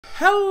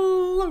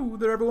Hello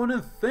there everyone,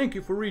 and thank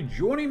you for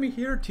rejoining me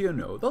here at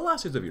TNO, the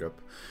last days of Europe.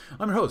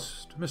 I'm your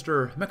host,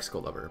 Mr. Mexico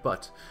Lover,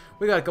 but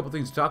we got a couple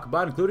things to talk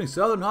about, including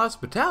Southern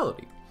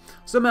hospitality.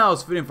 Somehow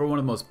it's fitting for one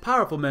of the most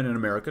powerful men in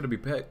America to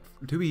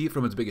be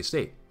from its biggest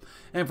state,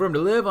 and for him to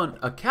live on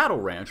a cattle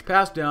ranch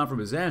passed down from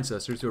his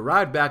ancestors who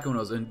arrived back when it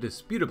was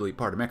indisputably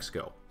part of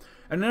Mexico.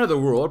 In another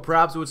world,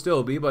 perhaps it would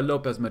still be, but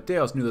Lopez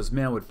Mateos knew this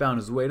man would found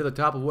his way to the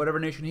top of whatever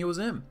nation he was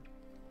in.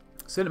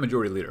 Senate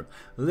Majority Leader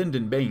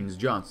Lyndon Baines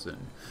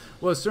Johnson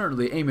was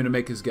certainly aiming to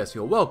make his guests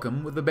feel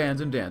welcome with the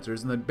bands and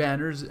dancers and the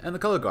banners and the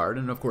color guard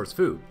and, of course,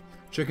 food.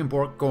 Chicken,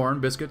 pork, corn,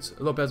 biscuits.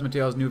 Lopez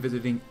Mateos knew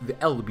visiting the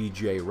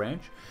LBJ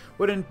Ranch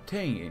would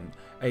entail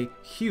a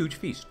huge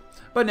feast.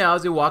 But now,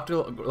 as they walked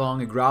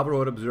along a gravel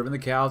road observing the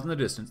cows in the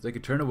distance, they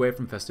could turn away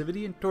from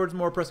festivity and towards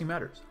more pressing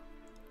matters.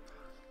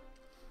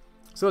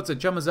 So it's a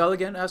Chamazal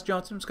again? Asked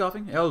Johnson,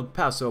 scoffing. El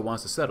Paso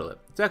wants to settle it.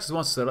 Texas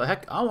wants to settle it.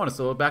 Heck, I want to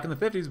settle it back in the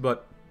 50s,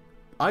 but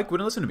Ike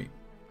wouldn't listen to me.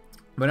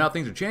 But now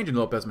things are changing,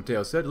 Lopez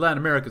Mateos said. Latin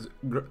America is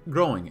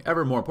growing,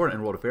 ever more important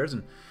in world affairs,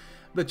 and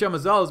the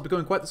Chamazal is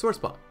becoming quite the sore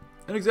spot.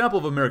 An example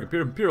of American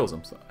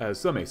imperialism, as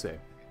some may say.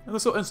 And the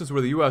sole instance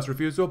where the U.S.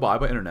 refused to abide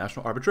by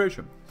international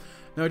arbitration.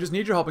 Now I just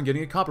need your help in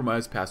getting a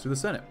compromise passed through the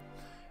Senate.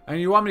 And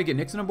you want me to get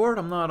Nixon on board?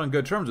 I'm not on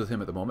good terms with him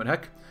at the moment.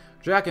 Heck,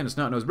 Jack and his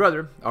snot-nosed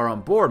brother are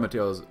on board,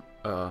 Mateos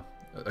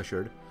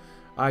assured.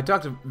 I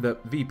talked to the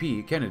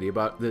VP, Kennedy,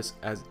 about this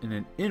as in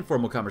an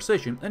informal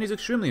conversation, and he's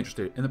extremely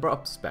interested in the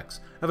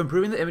prospects of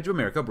improving the image of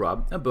America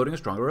abroad and building a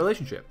stronger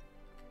relationship.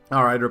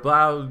 Alright, I reply,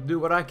 I'll do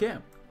what I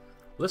can.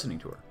 Listening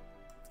to her.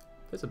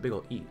 That's a big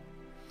old E.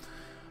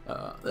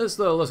 This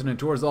little listening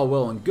tour is all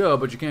well and good,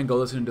 but you can't go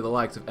listening to the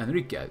likes of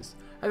Enriquez.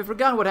 Have you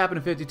forgotten what happened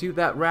in 52?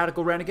 That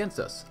radical ran against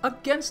us.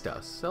 Against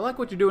us? I like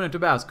what you're doing in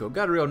Tabasco.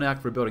 Got a real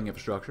knack for building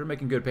infrastructure,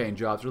 making good paying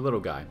jobs for a little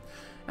guy.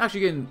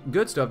 Actually getting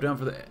good stuff done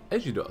for the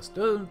Ejidos.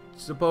 Don't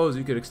suppose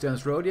you could extend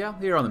this road, yeah?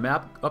 Here on the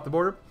map, up the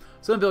border.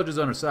 Some villages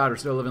on our side are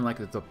still living like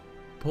it's a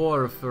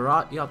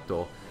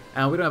porfiriato,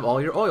 and we don't have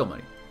all your oil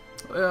money.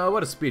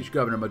 What a speech,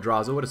 Governor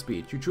Madrazo, what a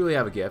speech. You truly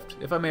have a gift.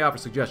 If I may offer a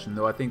suggestion,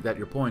 though, I think that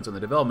your points on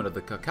the development of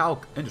the cacao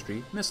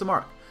industry miss the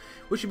mark.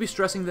 We should be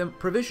stressing the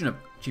provision of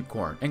cheap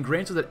corn and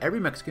grain so that every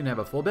Mexican have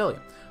a full belly,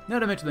 not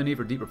to mention the need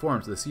for deep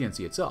reforms to the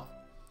CNC itself.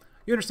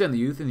 You understand the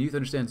youth, and the youth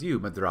understands you,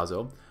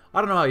 Madrazo. I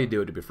don't know how you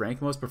do it, to be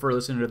frank. Most prefer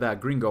listening to that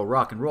gringo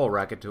rock and roll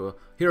racket to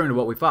hearing to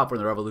what we fought for in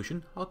the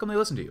revolution. How come they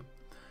listen to you?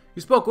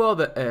 You spoke well of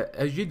the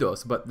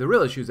Ejidos, but the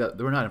real issue is that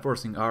we're not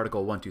enforcing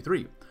Article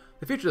 123.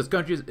 The future of this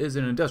country is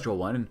an industrial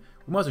one, and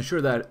we must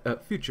ensure that it's a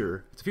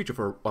future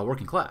for a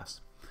working class.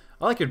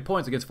 I like your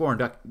points against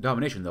foreign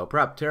domination, though.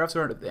 Perhaps tariffs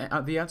aren't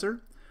the answer?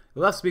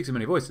 The left speaks in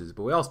many voices,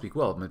 but we all speak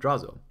well of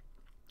Madrazo.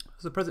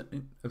 So the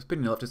present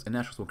opinion of leftists and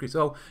nationalists will increase.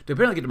 So to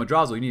apparently get to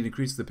Madrazo, you need to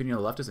increase the opinion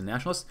of the leftists and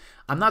nationalists.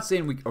 I'm not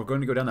saying we are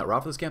going to go down that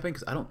route for this campaign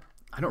because I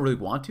don't really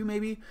want to.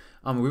 Maybe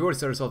we've already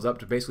set ourselves up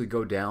to basically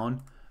go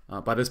down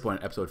by this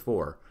point, episode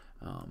 4,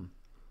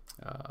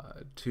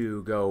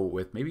 to go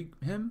with maybe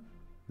him,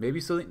 maybe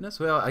Salinas.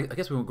 Well, I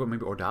guess we won't go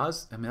maybe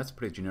Ordaz. I mean that's a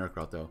pretty generic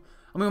route though.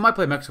 I mean we might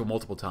play Mexico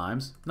multiple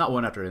times, not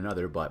one after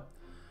another, but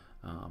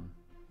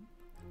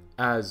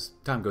as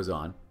time goes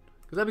on,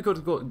 because that'd be cool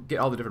to go get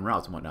all the different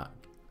routes and whatnot.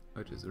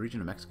 Which is the region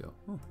of Mexico.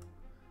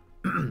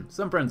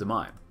 Some friends of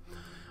mine.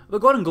 The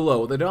golden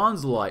glow of the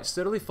dawn's light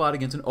steadily fought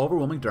against an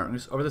overwhelming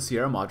darkness over the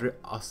Sierra Madre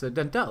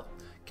Occidental,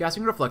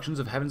 casting reflections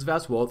of heaven's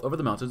vast wealth over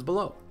the mountains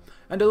below.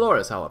 And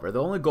Dolores, however,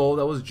 the only gold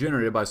that was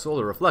generated by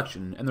solar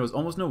reflection, and there was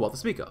almost no wealth to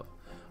speak of.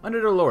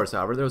 Under Dolores,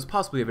 however, there was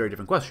possibly a very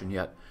different question,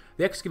 yet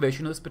the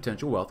excavation of this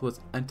potential wealth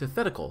was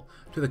antithetical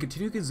to the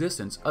continued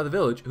existence of the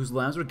village whose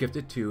lands were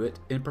gifted to it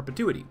in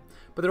perpetuity.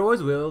 But there are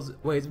always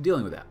ways of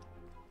dealing with that.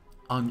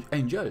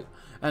 Angel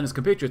and his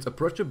compatriots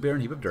approached a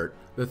barren heap of dirt,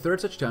 the third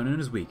such town in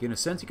his week. In a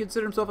sense, he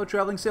considered himself a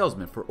traveling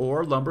salesman for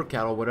ore, lumber,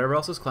 cattle, whatever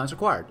else his clients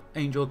required.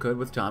 Angel could,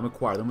 with time,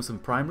 acquire them with some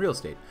prime real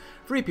estate.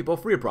 Free people,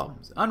 free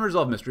problems.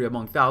 Unresolved mystery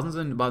among thousands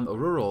and among the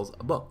rural's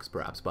books,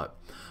 perhaps, but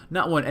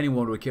not one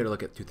anyone would care to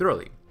look at too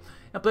thoroughly.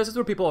 In places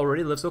where people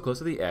already live so close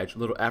to the edge,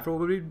 little effort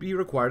would be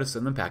required to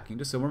send them packing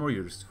to somewhere more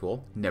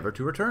useful, never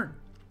to return.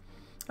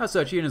 As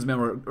such, he and his men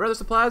were rather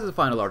surprised to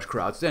find a large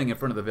crowd standing in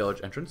front of the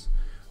village entrance.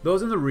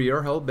 Those in the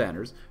rear held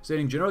banners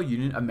stating General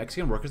Union of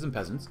Mexican Workers and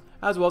Peasants,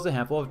 as well as a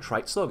handful of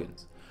trite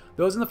slogans.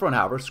 Those in the front,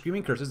 however,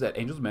 screaming curses that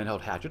Angel's men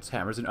held hatchets,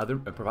 hammers, and other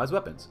improvised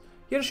weapons.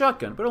 He had a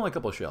shotgun, but only a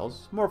couple of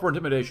shells, more for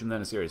intimidation than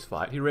a serious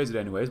fight. He raised it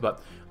anyways,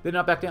 but they did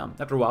not back down.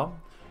 After a while,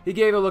 he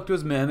gave a look to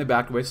his men, they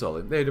backed away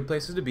slowly. They had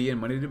places to be and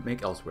money to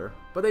make elsewhere,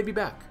 but they'd be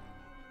back.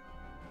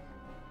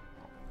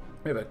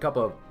 We have a cup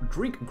of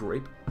drink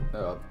grape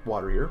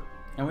water here,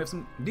 and we have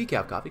some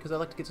decaf coffee because I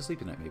like to get to sleep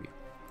tonight, maybe.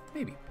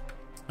 Maybe.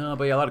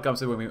 But yeah, a lot of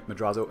conversation with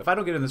Madrazo. If I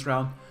don't get in this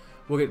round,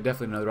 we'll get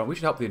definitely another round. We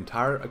should help the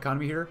entire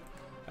economy here,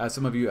 as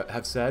some of you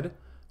have said.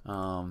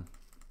 Of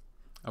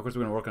course,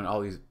 we're going to work on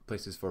all these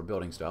places for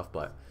building stuff,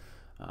 but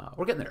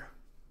we're getting there.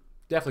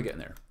 Definitely getting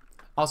there.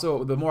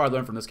 Also, the more I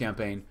learn from this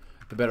campaign,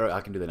 the better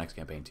I can do the next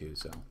campaign too.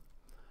 So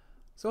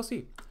So we'll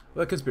see.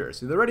 The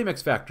conspiracy. The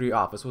ready-mix factory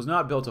office was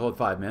not built to hold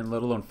 5 men,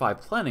 let alone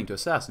 5 planning to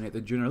assassinate the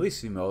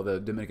Generalissimo of the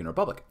Dominican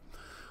Republic.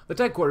 The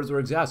tight quarters were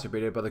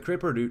exacerbated by the crate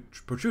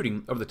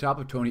protruding over the top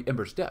of Tony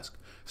Embert's desk,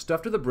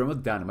 stuffed to the brim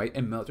with dynamite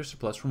and military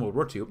surplus from World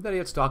War II that he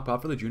had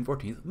stockpiled for the June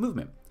 14th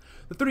movement.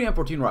 The 3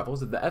 M14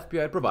 rifles that the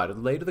FBI had provided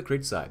lay to the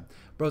crate's side,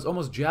 but was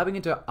almost jabbing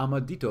into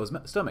Amadito's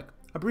stomach.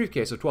 A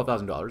briefcase of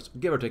 $12,000,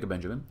 give or take a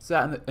Benjamin,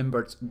 sat in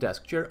Embert's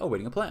desk chair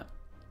awaiting a plan.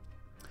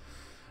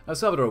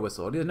 Salvador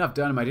whistled. He had enough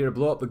dynamite here to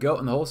blow up the goat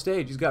and the whole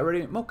stage. He's got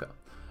ready at Mocha.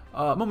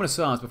 A moment of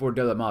silence before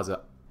De La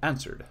Maza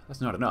answered.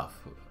 That's not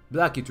enough.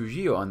 Blackie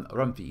Trujillo on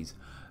Rumfies,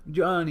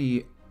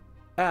 Johnny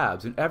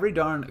Abs, and every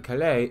darn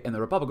Calais in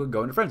the Republic would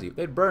go into frenzy.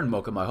 They'd burn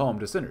Mocha, my home,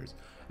 to cinders.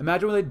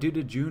 Imagine what they'd do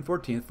to June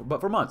 14th,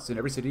 but for months, in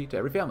every city, to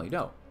every family.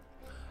 No.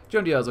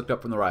 John Diaz looked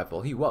up from the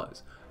rifle. He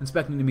was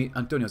inspecting to meet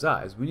Antonio's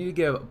eyes. We need to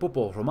give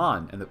Popo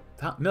Roman and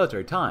the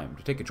military time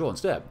to take control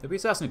instead. If we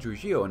assassinate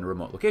Trujillo in a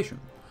remote location.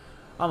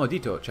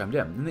 Amadito chimed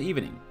in the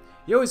evening.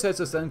 He always heads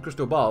to San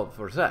Cristobal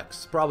for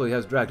sex. Probably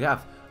has dragged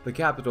half the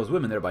capital's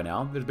women there by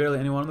now. There's barely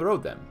anyone on the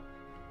road then.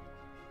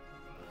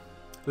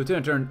 The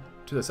lieutenant turned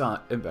to the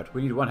silent Embert.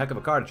 We need one heck of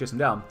a car to chase him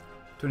down.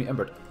 Tony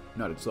Embert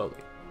nodded slowly.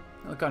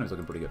 Well, the economy's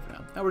looking pretty good for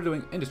now. Now we're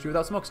doing industry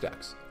without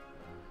smokestacks.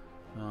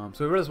 So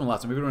we read this one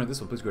last time. If you're running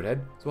this one, please go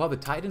ahead. So we'll have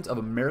the Titans of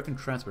American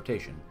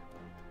Transportation.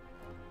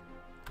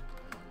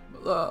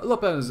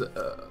 Lopez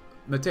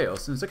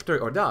Mateos and Secretary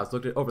Ordaz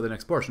looked over the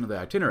next portion of the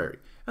itinerary,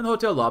 and the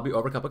hotel lobby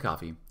over a cup of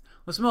coffee.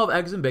 The smell of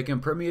eggs and bacon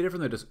permeated from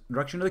the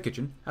direction of the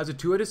kitchen as the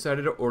two had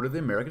decided to order the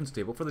American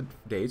staple for the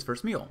day's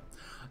first meal.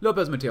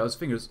 Lopez Mateos'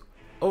 fingers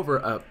over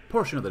a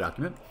portion of the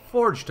document.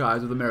 Forged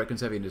ties with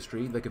Americans' heavy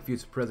industry, the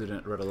confused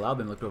president read aloud,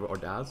 then looked over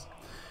Ordaz.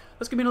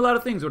 This could mean a lot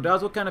of things.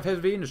 Ordaz, what kind of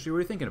heavy industry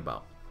were you thinking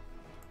about?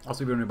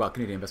 Also, if you're wondering about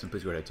Canadian investment,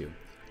 please go ahead too.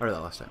 I read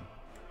that last time.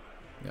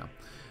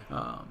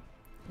 Yeah.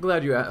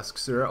 Glad you asked,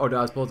 sir.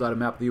 Ordaz pulls out a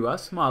map of the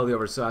U.S., mildly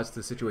oversized to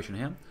the situation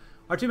at hand.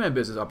 Our two main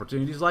business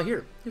opportunities lie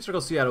here. He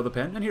circles Seattle with a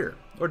pen, and here.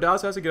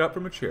 Ordaz has to get up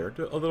from a chair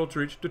a little to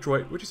reach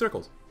Detroit, which he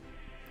circles.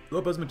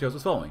 Lopez Mateos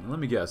was following. Let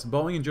me guess,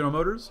 Boeing and General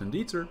Motors?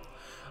 Indeed, sir.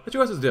 The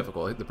choice is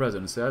difficult, the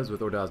president says,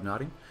 with Ordaz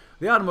nodding.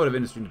 The automotive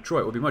industry in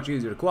Detroit will be much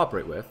easier to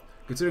cooperate with,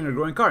 considering a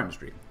growing car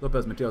industry.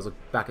 Lopez Mateos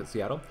looked back at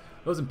Seattle.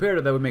 It was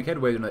imperative that we make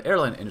headway into the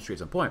airline industry at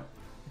some point.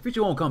 The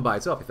future won't come by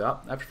itself, he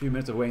thought. After a few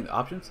minutes of weighing the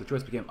options, the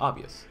choice became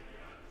obvious.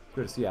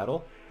 Go to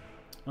Seattle.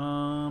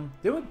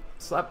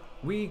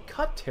 We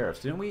cut tariffs,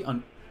 didn't we,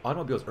 on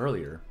automobiles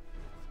earlier?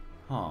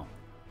 Huh.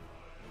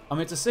 I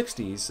mean, it's the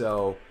 60s,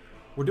 so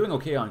we're doing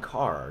okay on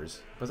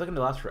cars. But is that going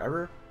to last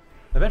forever?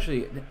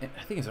 Eventually,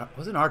 I think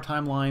wasn't our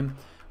timeline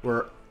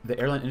where the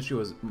airline industry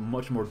was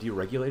much more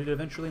deregulated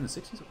eventually in the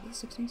 60s?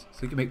 Was it the 60s?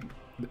 So you can make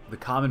the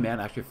common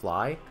man actually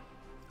fly?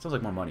 Sounds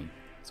like more money.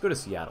 Let's go to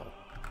Seattle.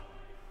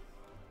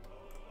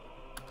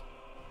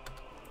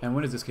 And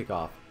when does this kick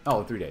off?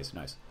 Oh, 3 days.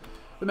 Nice.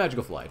 The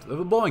magical flight.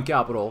 The Boeing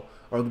capital,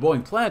 or the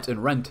Boeing plant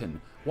in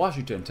Renton,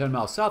 Washington, 10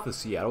 miles south of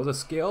Seattle, was a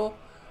scale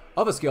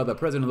that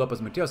President Lopez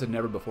Mateos had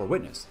never before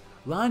witnessed.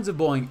 Lines of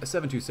Boeing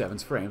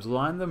 727's frames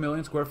lined the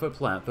million-square-foot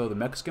plant, though the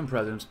Mexican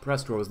president's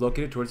press tour was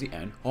located towards the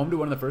end, home to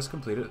one of the first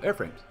completed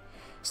airframes.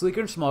 Sleeker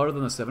and smaller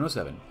than the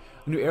 707,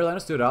 the new airliner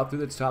stood out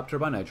through its top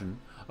turbine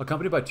engine,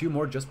 accompanied by 2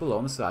 more just below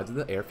on the sides of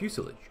the air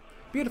fuselage.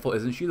 Beautiful,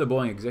 isn't she? The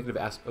Boeing executive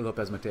asked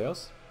Lopez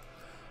Mateos.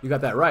 You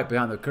got that right.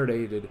 Behind the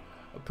curated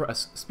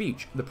press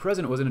speech, the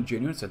president was in a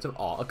genuine sense of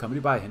awe,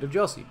 accompanied by a hint of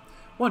jealousy.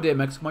 One day,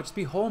 Mexico might just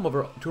be home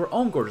to her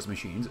own gorgeous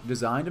machines,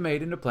 designed and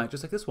made into a plant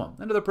just like this one.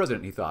 Another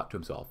president, he thought to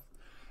himself.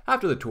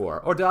 After the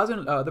tour, Ordaz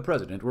and the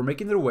president were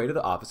making their way to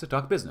the office to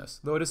talk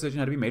business, though a decision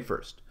had to be made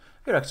first.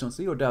 Your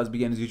Excellency, Ordaz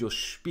began his usual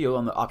spiel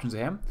on the options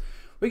at hand.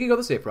 We could go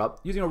the safe route,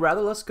 using a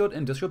rather less skilled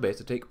industrial base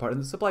to take part in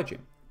the supply chain.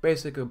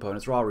 Basic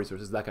components, raw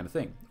resources, that kind of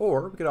thing.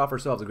 Or we could offer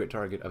ourselves a great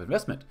target of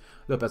investment.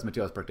 Lopez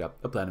Mateos perked up.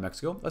 A plan in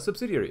Mexico, a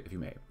subsidiary, if you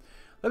may.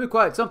 That'd be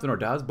quite something,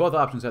 Ordaz. Both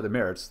options had their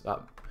merits.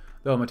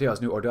 Though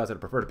Mateos knew Ordaz had a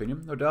preferred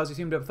opinion, Ordaz, you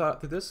seem to have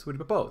thought through this. Would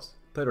you propose?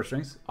 Play to our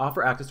strengths,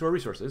 offer access to our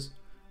resources.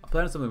 A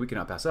plan is something we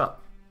cannot pass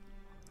up.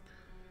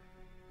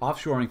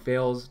 Offshoring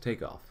fails,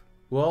 takeoff.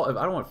 Well, if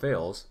I don't want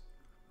fails,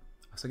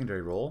 a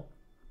secondary role.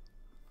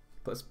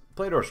 Let's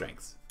play to our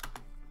strengths.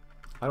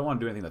 I don't want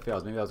to do anything that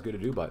fails. Maybe that was good to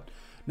do, but...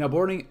 Now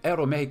boarding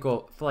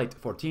Aeromexico Flight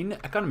 14,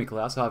 economy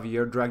class,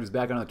 Javier dragged his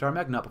bag on the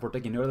tarmac, not before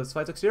taking note of the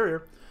flight's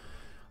exterior.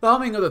 The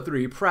humming of the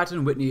 3 Pratt &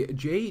 Whitney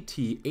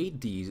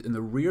JT-8Ds in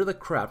the rear of the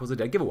craft was a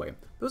dead giveaway.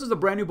 This is the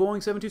brand new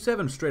Boeing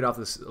 727 straight off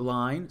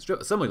the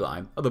assembly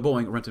line of the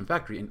Boeing Renton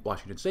factory in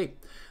Washington State.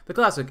 The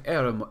classic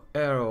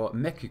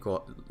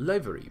Aeromexico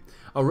livery.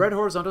 A red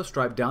horizontal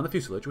stripe down the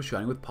fuselage was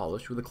shining with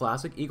polish, with the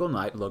classic Eagle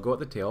Knight logo at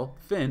the tail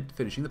fin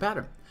finishing the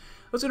pattern.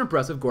 It was an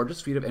impressive, gorgeous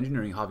feat of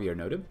engineering, Javier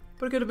noted,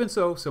 but it could have been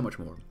so much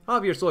more.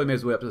 Javier slowly made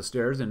his way up the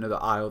stairs into the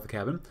aisle of the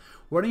cabin,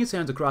 running his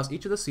hands across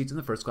each of the seats in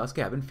the first-class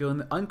cabin, feeling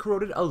the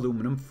uncorroded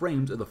aluminum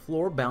frames of the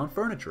floor-bound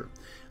furniture.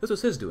 This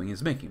was his doing,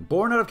 his making,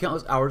 born out of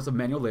countless hours of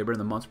manual labor in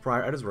the months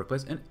prior at his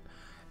workplace in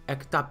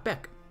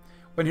Ecatepec.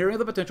 When hearing of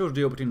the potential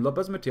deal between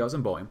Lopez Mateos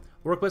and Boeing,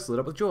 the workplace lit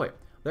up with joy.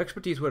 Their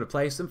expertise would have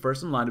placed them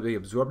first in line to be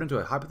absorbed into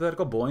a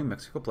hypothetical Boeing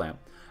Mexico plant,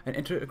 an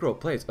integral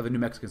place of the new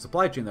Mexican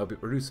supply chain that would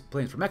produce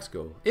planes for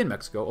Mexico, in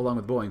Mexico, along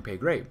with Boeing pay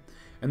grade.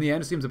 In the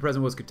end, it seems the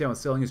president was content with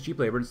selling his cheap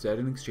labor instead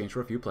in exchange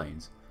for a few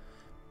planes.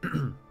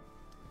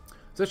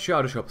 Such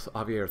childish hopes,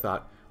 Javier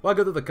thought. Why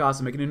go through the cost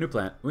of making a new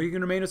plant when you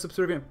can remain a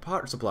subservient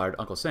part supplier to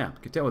Uncle Sam,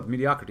 content with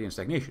mediocrity and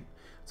stagnation?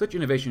 Such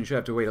innovation should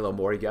have to wait a little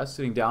more, he guessed.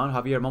 Sitting down,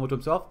 Javier mumbled to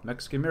himself,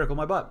 Mexican miracle,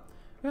 my butt.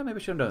 Yeah, maybe I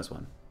should have done this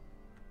one.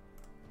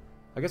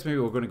 I guess maybe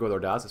we're going to go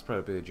with Ordaz. That's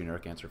probably a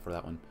generic answer for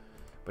that one.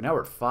 But now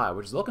we're at 5,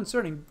 which is a little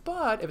concerning.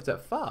 But if it's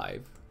at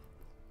 5,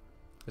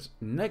 it's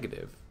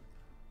negative.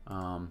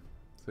 So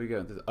you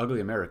got this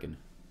ugly American.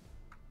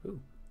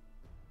 Ooh.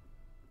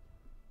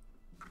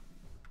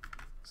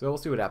 So we'll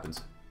see what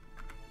happens.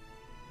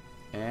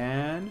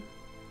 And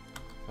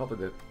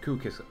hopefully the coup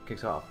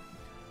kicks off.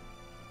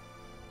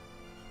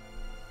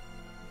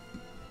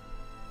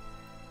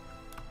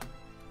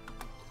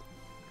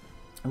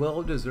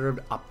 Well-deserved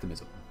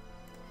optimism.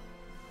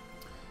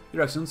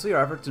 Your Excellency,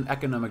 our efforts in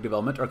economic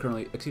development are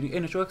currently exceeding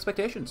initial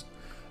expectations.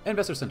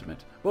 Investor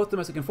sentiment, both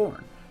domestic and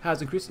foreign,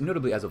 has increased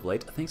notably as of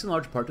late, thanks in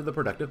large part to the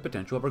productive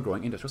potential of our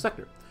growing industrial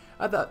sector.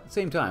 At the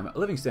same time,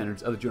 living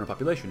standards of the general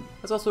population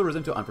has also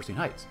risen to unforeseen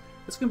heights.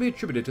 This can be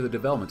attributed to the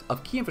development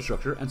of key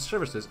infrastructure and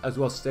services, as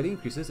well as steady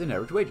increases in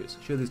average wages.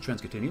 Should these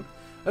trends continue,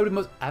 it would be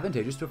most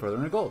advantageous to further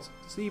our goals.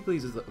 See,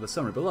 please, the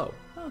summary below.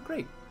 Oh,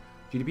 great.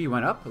 GDP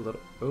went up a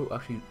little. Oh,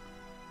 actually,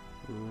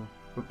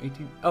 from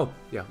 18. Oh,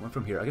 yeah, went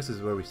from here. I guess this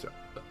is where we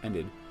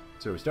ended.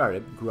 So where we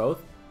started.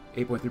 Growth,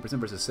 8.3%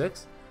 versus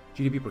 6.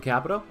 GDP per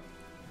capita,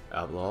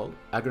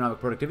 agronomic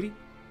productivity,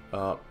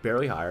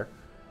 barely higher.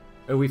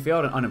 Oh, we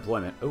failed on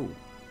unemployment. Oh,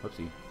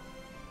 whoopsie.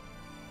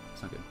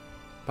 That's not good.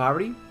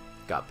 Poverty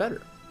got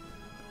better.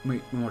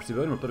 More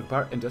civilian, more political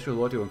power, industrial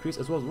loyalty will increase,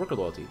 as well as worker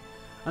loyalty.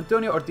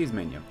 Antonio Ortiz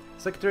Mena,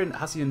 Secretary in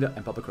Hacienda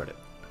and Public Credit.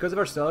 Because of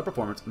our stellar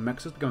performance,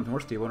 Mexico's becoming more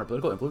stable and our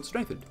political influence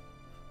strengthened.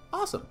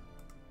 Awesome.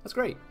 That's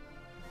great.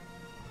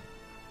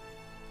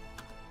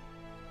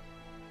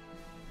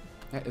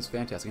 That is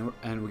fantastic.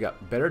 And we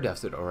got better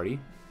deficit already.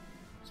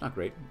 It's not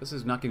great. This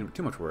is not getting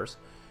too much worse.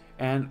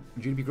 And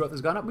GDP growth has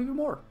gone up even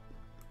more.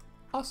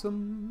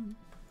 Awesome.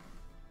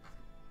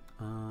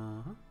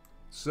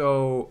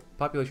 So,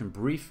 population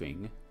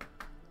briefing,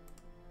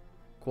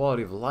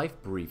 quality of life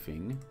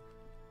briefing,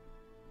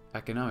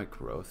 economic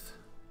growth.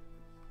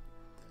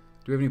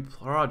 Do we have any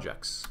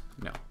projects?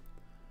 No.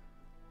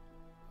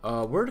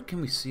 Where can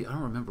we see? I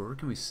don't remember. Where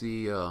can we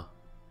see our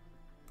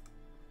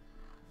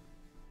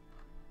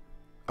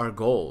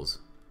goals?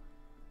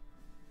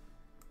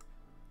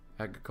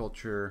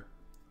 Agriculture,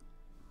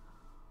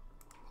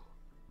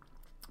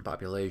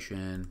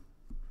 population,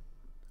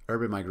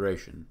 urban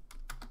migration.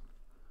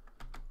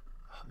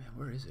 Oh man,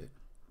 where is it?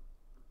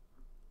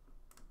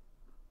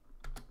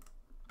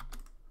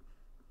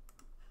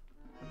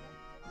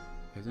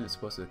 Isn't it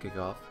supposed to kick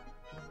off?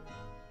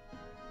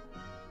 I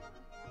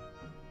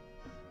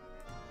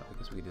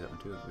guess we could do that one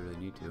too if we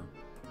really need to.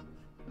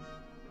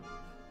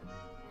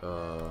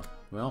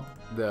 Well,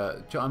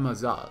 the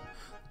Chamazal.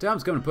 The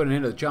time's coming to put an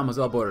end to the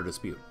Chamazal border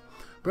dispute.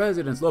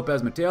 Presidents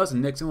Lopez Mateos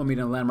and Nixon will meet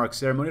in a landmark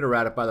ceremony to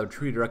ratify the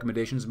treaty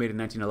recommendations made in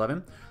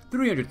 1911.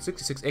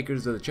 366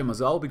 acres of the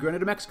Chamazal will be granted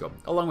to Mexico,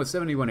 along with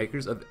 71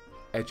 acres of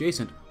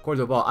adjacent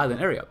Cordobal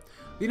Island area.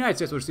 The United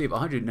States will receive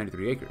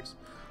 193 acres.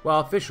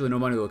 While officially no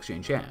money will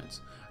exchange hands,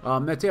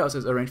 Mateos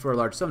has arranged for a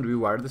large sum to be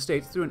wired to the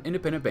states through an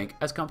independent bank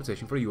as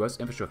compensation for U.S.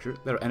 infrastructure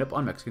that will end up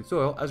on Mexican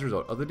soil as a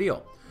result of the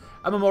deal.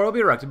 A memorial will be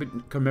erected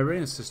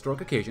commemorating this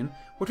historic occasion,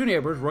 with two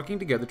neighbors working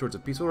together towards a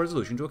peaceful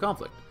resolution to a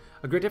conflict.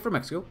 A great day for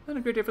Mexico, and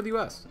a great day for the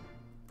U.S.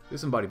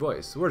 Disembodied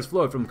voice. Words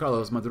flowed from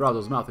Carlos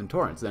Maduro's mouth in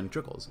torrents, then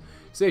trickles.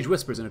 Sage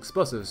whispers and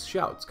explosive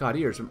shouts caught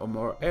ears from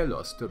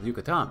Morelos to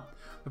Yucatan.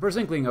 The first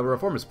inkling of a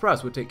reformist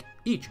press would take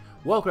each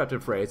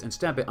well-crafted phrase and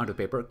stamp it onto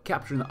paper,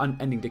 capturing the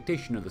unending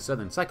dictation of the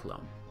southern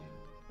cyclone.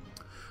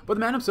 But the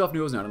man himself knew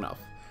it was not enough.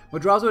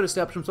 Madrazo had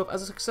established himself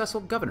as a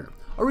successful governor,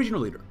 a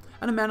regional leader,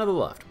 and a man of the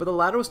left, but the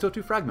latter was still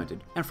too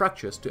fragmented and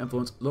fractious to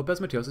influence Lopez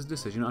Mateos'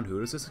 decision on who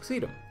was to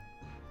succeed him.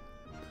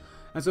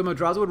 And so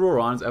Madrazo would roar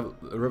on as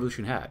the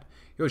revolution had.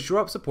 He would shore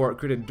up support,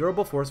 create a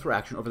durable force for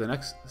action over the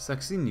next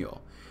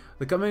sexennial.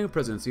 The coming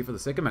presidency for the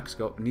sake of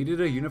Mexico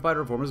needed a unified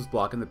reformist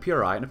bloc in the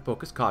PRI and a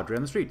focused cadre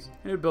on the streets,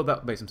 and he would build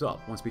that base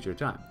himself, one speech at a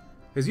time.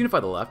 He has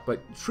unified the left, but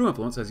true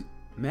influence has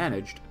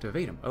managed to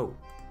evade him. Oh.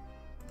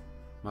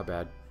 My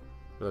bad.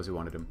 For those who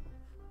wanted him.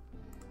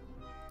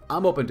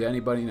 I'm open to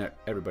anybody and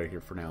everybody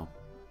here for now.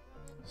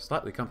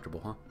 Slightly comfortable,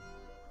 huh?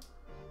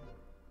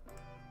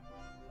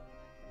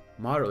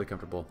 Moderately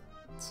comfortable.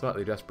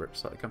 Slightly desperate.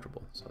 Slightly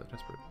comfortable. Slightly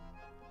desperate.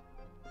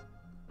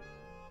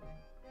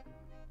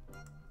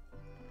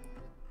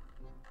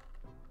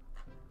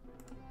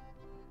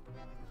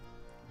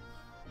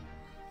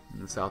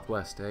 In the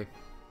southwest, eh?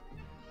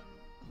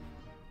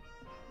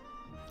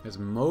 It's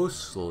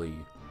mostly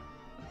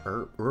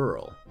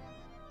rural.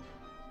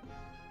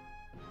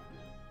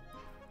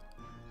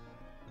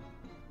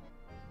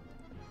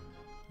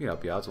 You can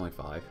help you out, it's only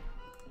 5.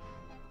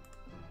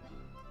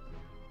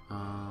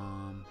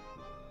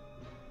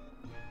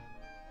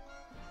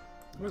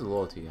 Where's the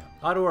loyalty at?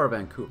 Ottawa or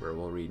Vancouver?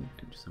 We'll read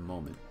in just a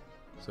moment.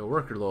 So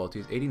worker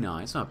loyalty is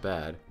 89. It's not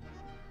bad.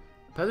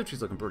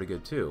 Peasantry's looking pretty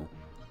good too.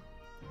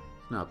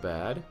 It's not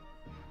bad.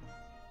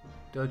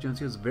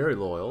 Intelligentsia is very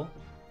loyal.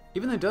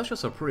 Even the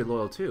industrials are pretty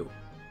loyal too.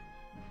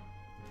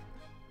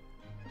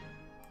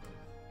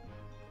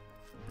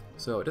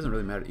 So it doesn't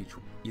really matter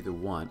either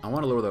one. I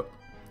want to lower the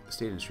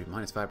state industry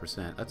minus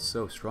 5%. That's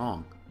so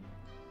strong.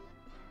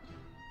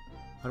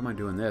 How am I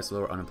doing this?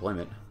 Lower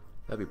unemployment.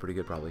 That'd be pretty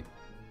good probably.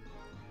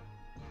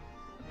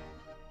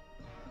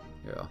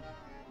 Yeah.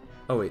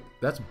 Oh wait,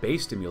 that's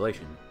base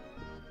stimulation.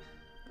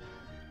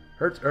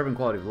 Hurts urban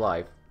quality of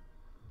life.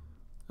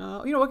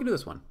 You know, I can do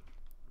this one.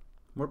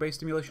 More base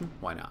stimulation?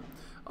 Why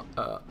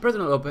not?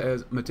 President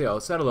Lopez Mateo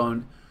sat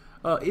alone,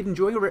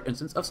 enjoying a rare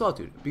instance of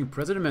solitude. Being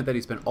president meant that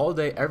he spent all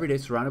day, every day,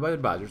 surrounded by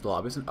advisors,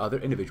 lobbyists, and other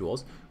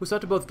individuals who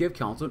sought to both give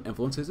counsel and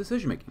influence his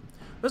decision-making.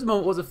 This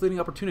moment was a fleeting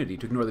opportunity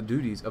to ignore the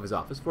duties of his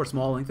office for a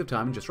small length of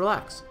time and just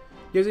relax.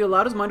 Yet as he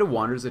allowed his mind to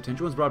wander, his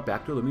attention was brought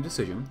back to a looming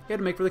decision he had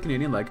to make for the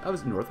Canadian leg of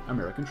his North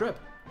American trip.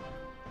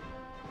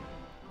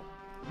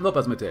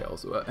 Lopez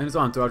Mateos and his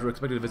entourage were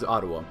expected to visit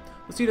Ottawa,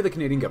 the seat of the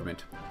Canadian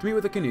government, to meet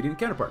with their Canadian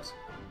counterparts.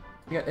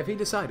 Yet, if he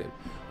decided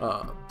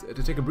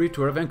to take a brief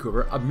tour of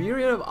Vancouver, a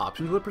myriad of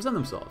options would present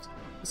themselves.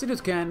 The city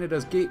is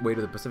Canada's gateway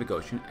to the Pacific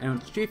Ocean, and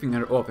was chafing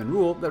under oath and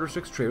rule that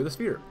restricts trade with the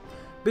sphere.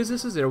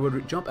 Businesses there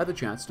would jump at the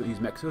chance to use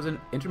Mexico as an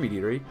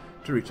intermediary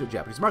to reach the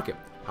Japanese market.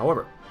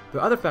 However, there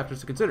are other factors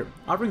to consider.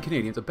 Offering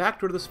Canadians a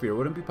backdoor to the sphere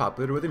wouldn't be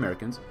popular with the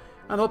Americans,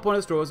 and the whole point of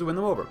the store was to win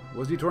them over.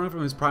 Was detouring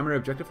from his primary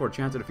objective for a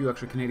chance at a few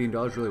extra Canadian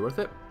dollars really worth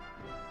it?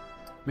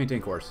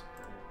 Maintain course.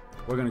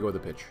 We're going to go with the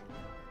pitch.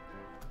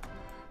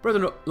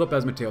 President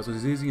Lopez Mateos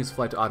was using his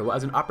flight to Ottawa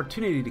as an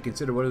opportunity to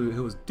consider what he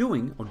was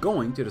doing or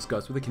going to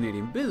discuss with the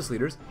Canadian business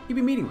leaders he'd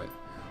be meeting with.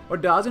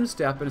 Ordaz and his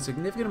staff spent a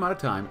significant amount of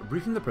time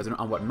briefing the president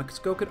on what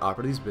Mexico could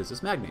offer to these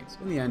business magnates.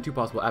 In the end, two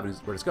possible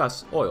avenues were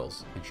discussed: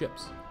 oils and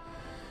ships.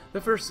 The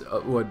first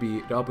would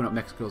be to open up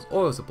Mexico's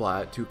oil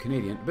supply to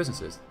Canadian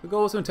businesses. The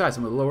goal was to entice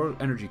them with lower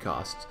energy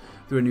costs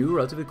through a new,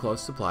 relatively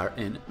close supplier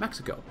in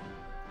Mexico.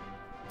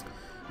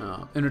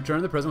 In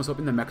return, the president was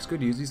hoping that Mexico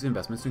would use these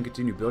investments to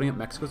continue building up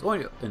Mexico's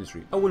oil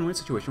industry, a win-win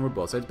situation where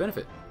both sides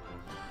benefit.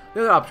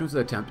 The other option was to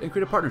attempt and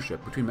create a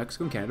partnership between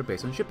Mexico and Canada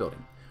based on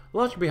shipbuilding. The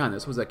logic behind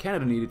this was that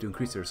Canada needed to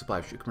increase their supply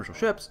of commercial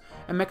ships,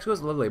 and Mexico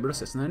has labor to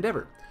assist in that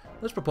endeavor.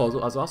 This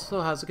proposal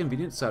also has the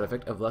convenient side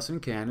effect of lessening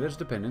Canada's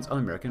dependence on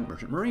the American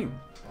merchant marine.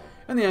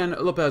 In the end,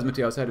 Lopez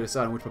Mateos had to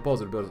decide on which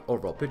proposal to build his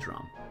overall picture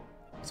on.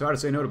 It's hard to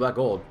say no to black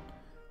gold.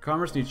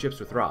 Commerce needs ships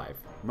to thrive.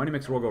 Money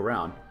makes the world go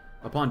round.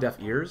 Upon deaf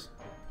ears?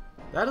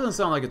 That doesn't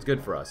sound like it's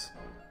good for us.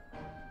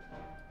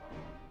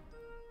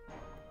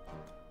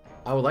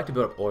 I would like to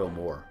build up oil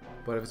more,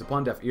 but if it's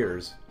upon deaf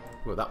ears,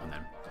 we'll go that one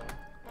then.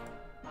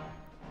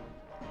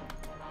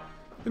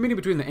 The meeting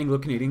between the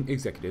Anglo-Canadian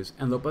executives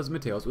and Lopez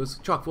Mateos was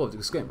chock full of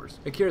disclaimers.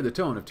 It carried the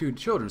tone of two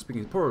children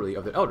speaking poorly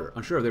of their elder,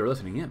 unsure if they were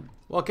listening in.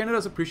 While Canada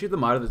has appreciated the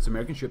might of its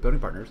American shipbuilding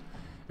partners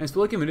and is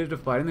fully committed to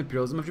fighting the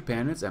imperialism of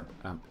Japan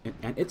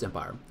and its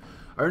empire,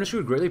 our industry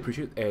would greatly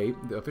appreciate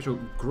the official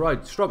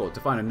struggle to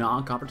find a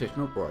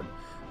non-confrontational accord,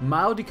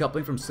 mild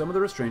decoupling from some of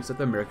the restraints that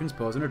the Americans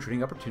pose on our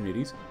trading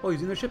opportunities while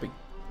using their shipping.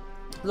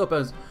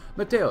 Lopez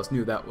Mateos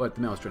knew that what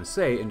the man was trying to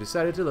say and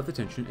decided to lift the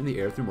tension in the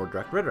air through more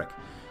direct rhetoric.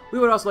 We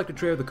would also like to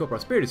trade with the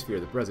co-prosperity sphere.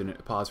 The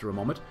president paused for a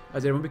moment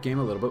as everyone became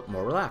a little bit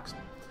more relaxed.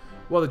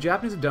 While the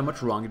Japanese have done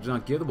much wrong, it does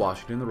not give the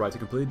Washington the right to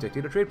completely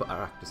dictate our trade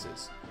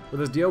practices. With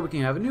this deal, we can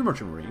have a new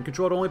merchant marine,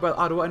 controlled only by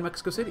Ottawa and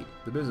Mexico City.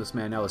 The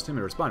businessman now less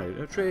timid responded,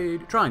 a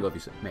trade triangle if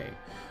you may.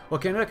 While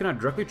Canada cannot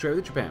directly trade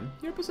with Japan,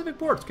 your Pacific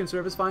ports can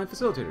serve as fine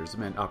facilitators. The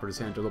man offered his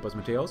hand to Lopez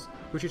Mateos,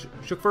 which he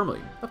shook firmly.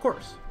 Of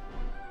course.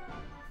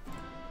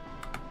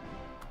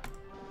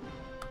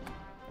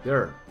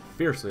 They're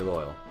fiercely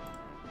loyal.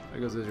 There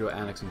goes Israel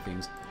annexing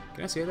things.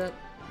 Can I say that?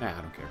 Nah,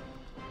 I don't care.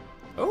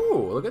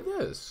 Oh, look at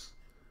this.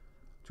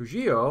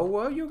 Trujillo,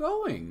 where are you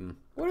going?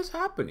 What is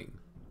happening?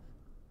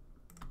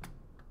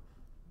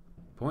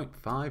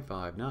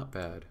 0.55, not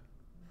bad.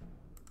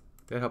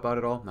 Did that help out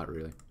at all? Not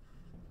really.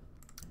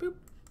 Boop.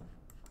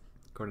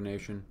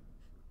 Coordination.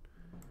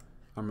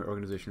 Armament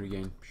organization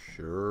regain.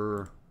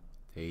 Sure.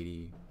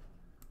 80.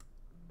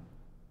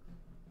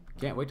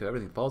 Can't wait till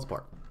everything falls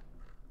apart.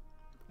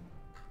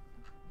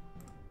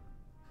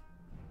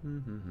 I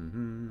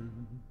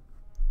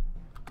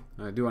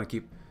do want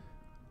to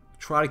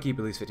try to keep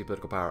at least 50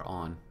 political power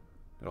on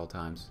at all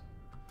times.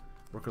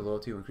 Worker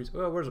loyalty will increase.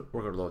 Oh, where's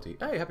worker loyalty?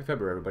 Hey, happy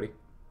February, everybody.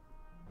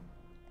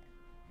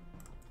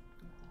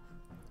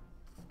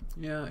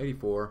 Yeah,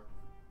 84.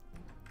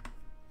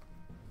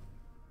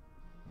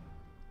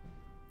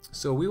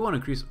 So we want to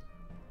increase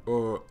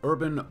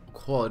urban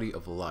quality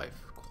of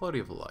life. Quality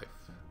of life.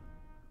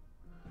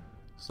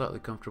 Slightly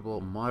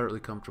comfortable, moderately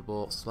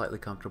comfortable, slightly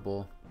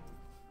comfortable.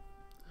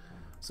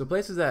 So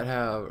places that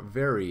have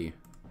very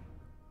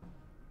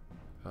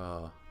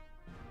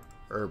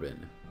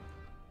urban,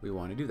 we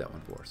want to do that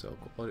one for. So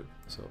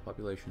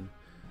population.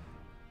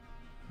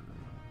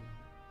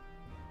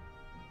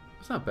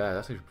 That's not bad.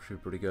 That's actually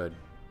pretty good.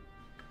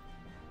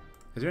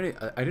 Is there any?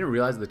 I didn't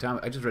realize at the time.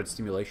 I just read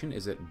stimulation.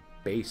 Is it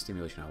base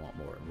stimulation? I want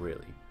more,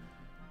 really.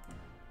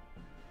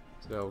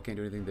 So we can't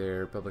do anything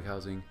there. Public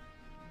housing.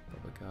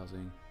 Public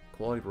housing.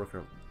 Quality of worker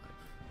life.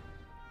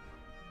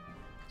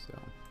 So.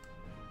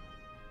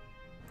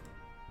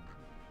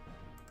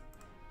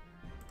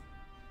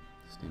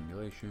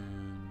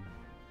 Stimulation.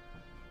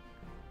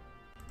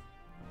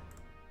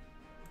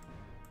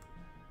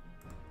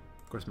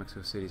 Of course,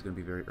 Mexico City is going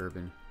to be very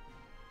urban.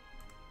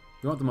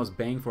 We want the most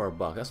bang for our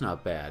buck. That's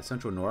not bad.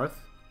 Central North.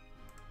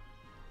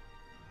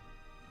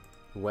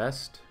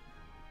 West.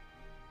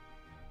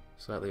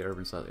 Slightly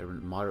urban,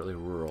 moderately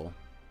rural.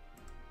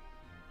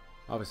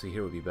 Obviously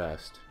here would be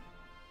best.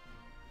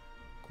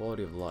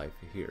 Quality of life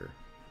here.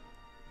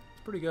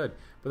 It's pretty good.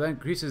 But that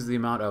increases the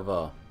amount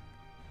of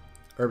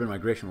urban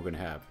migration we're going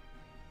to have.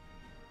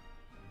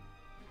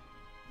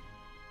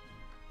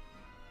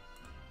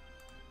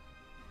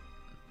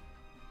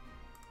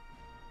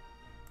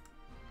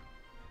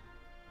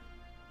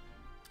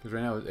 Because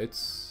right now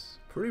it's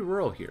pretty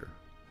rural here.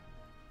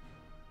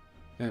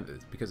 And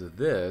because of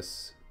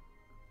this,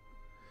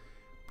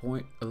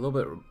 a little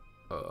bit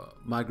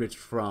migrates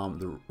from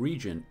the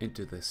region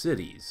into the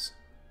cities.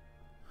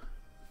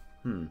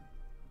 You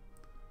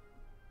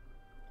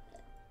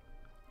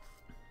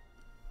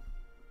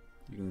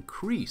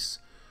increase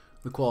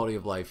the quality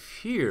of life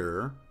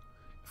here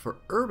for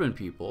urban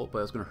people, but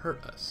it's going to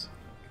hurt us.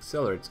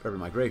 Accelerates urban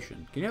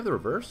migration. Can you have the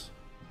reverse?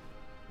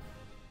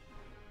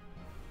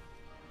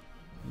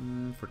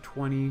 For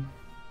 20.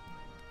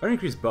 I would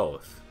increase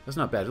both. That's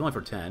not bad. It's only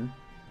for 10.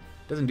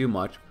 Doesn't do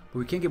much, but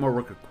we can't get more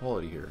worker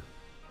quality here.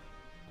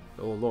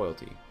 Oh,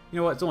 loyalty. You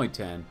know what? It's only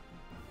 10.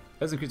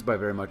 Doesn't increase by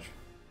very much.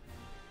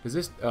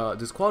 Does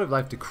quality of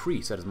life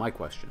decrease? That is my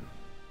question.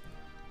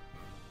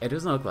 It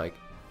doesn't look like.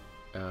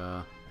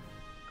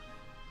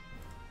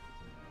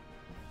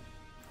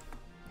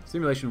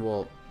 Stimulation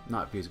will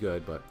not be as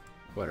good, but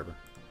whatever.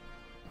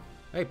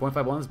 Hey,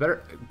 0.51 is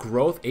better.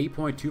 Growth,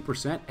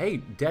 8.2%. Hey,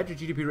 debt to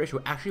GDP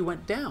ratio actually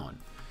went down.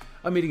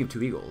 A meeting of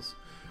two eagles.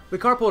 The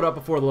car pulled up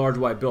before the large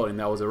white building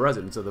that was the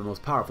residence of the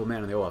most powerful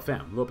man in the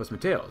OFM, Lopez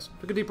Mateos.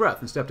 Took a deep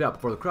breath and stepped out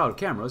before the crowd of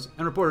cameras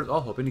and reporters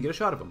all hoping to get a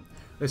shot of him.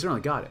 They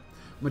certainly got it.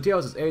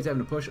 Mateos' aides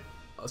having to push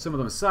some of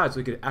them aside so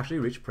he could actually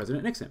reach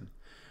President Nixon.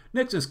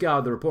 Nixon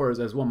scowled at the reporters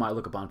as one might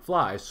look upon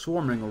flies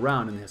swarming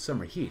around in the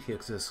summer heat.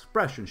 His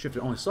expression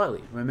shifted only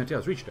slightly when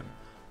Mateos reached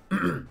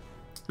him.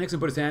 Nixon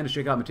put his hand to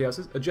shake out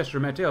Mateos', a gesture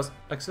Mateos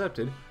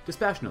accepted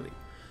dispassionately.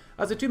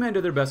 As the two men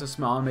did their best to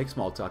smile and make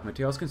small talk,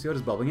 Mateos concealed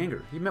his bubbling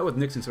anger. He met with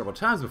Nixon several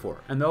times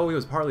before, and though he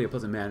was hardly a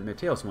pleasant man,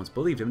 Mateos once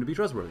believed him to be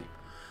trustworthy.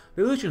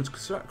 The Aleutian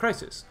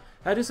crisis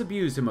had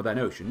disabused him of that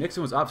notion.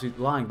 Nixon was obviously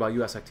lying about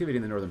U.S. activity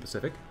in the Northern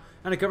Pacific,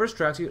 and to cover his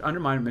tracks, he had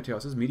undermined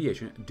Mateos'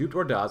 mediation, duped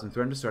Ordaz, and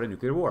threatened to start a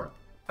nuclear war.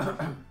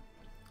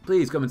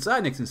 Please come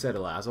inside, Nixon said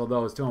at last,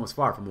 although his tone was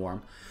far from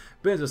warm.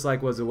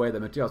 Businesslike was the way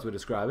that Mateos would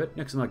describe it.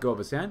 Nixon let go of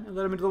his hand and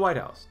led him into the White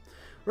House.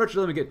 Richard,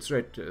 let me get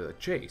straight to the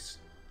chase.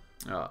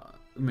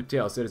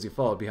 Mateos said as he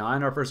followed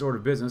behind. Our first order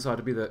of business ought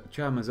to be the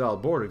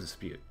Chamazal border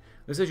dispute.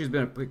 This issue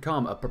has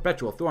become a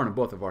perpetual thorn on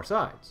both of our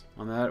sides.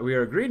 On that, we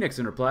are agreed,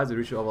 Nixon replied as he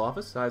reached the Oval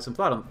Office. I had some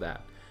thought on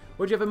that.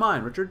 What do you have in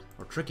mind, Richard?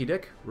 Or Tricky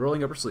Dick,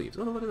 rolling up her sleeves.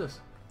 Oh, look at this.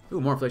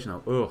 Ooh, more inflation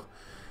though. Ugh.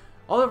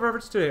 All of our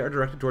efforts today are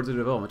directed towards the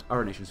development of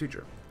our nation's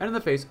future, and in the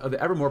face of the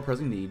ever more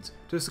pressing needs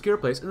to secure a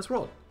place in this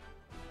world.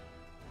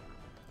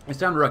 It's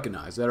time to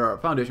recognize that our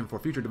foundation for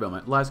future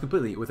development lies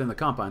completely within the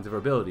confines of our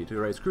ability to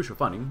raise crucial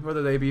funding,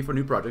 whether they be for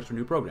new projects or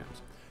new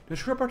programs. To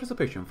ensure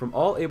participation from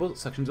all able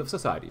sections of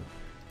society,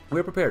 we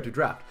are prepared to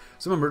draft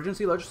some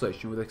emergency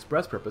legislation with the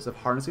express purpose of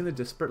harnessing the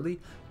desperately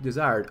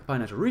desired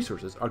financial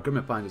resources our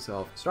government finds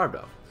itself starved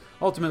of.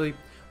 Ultimately,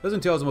 this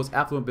entails the most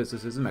affluent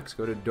businesses in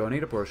Mexico to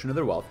donate a portion of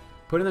their wealth,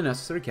 putting the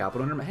necessary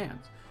capital in their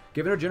hands.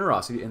 Given their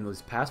generosity in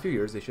these past few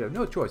years, they should have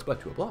no choice but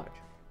to oblige.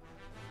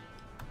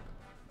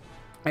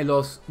 A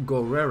los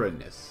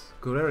Guerrereneses.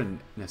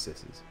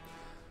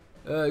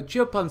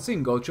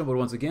 Chilpancingo trembled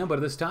once again, but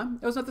this time,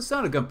 it was not the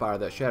sound of gunfire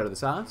that shattered the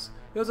silence.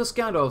 It was a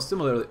scandal of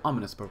similarly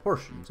ominous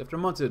proportions. After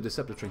months of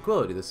deceptive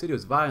tranquility, the city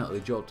was violently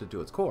jolted to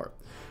its core.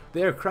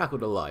 The air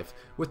crackled to life,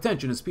 with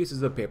tension as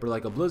pieces of paper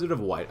like a blizzard of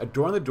white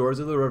adorned the doors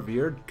of the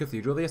revered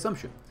Cathedral of the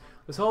Assumption.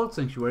 This hallowed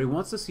sanctuary,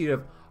 once the seat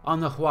of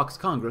Anahuac's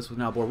Congress, was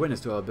now bore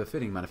witness to a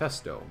befitting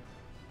manifesto.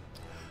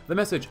 The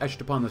message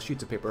etched upon the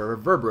sheets of paper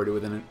reverberated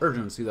with an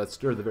urgency that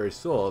stirred the very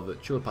soul of the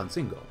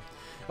Chilpancingo.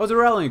 It was a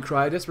rallying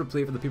cry, a desperate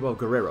plea for the people of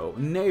Guerrero,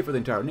 nay, for the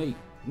entire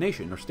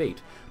nation or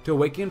state, to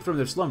awaken from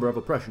their slumber of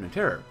oppression and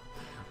terror.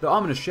 The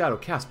ominous shadow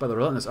cast by the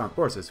relentless armed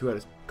forces who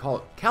had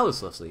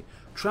callously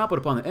trampled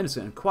upon the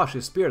innocent and quashed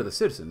the spirit of the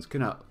citizens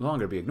could not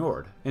longer be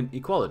ignored.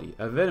 Inequality,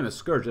 a venomous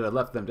scourge that had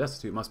left them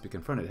destitute, must be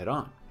confronted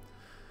head-on.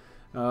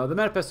 The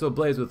manifesto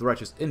blazed with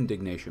righteous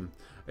indignation,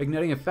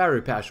 igniting a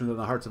fiery passion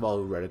within the hearts of all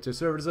who read it, to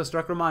serve as a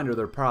stark reminder of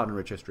their proud and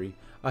rich history,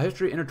 a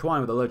history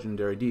intertwined with the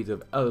legendary deeds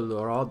of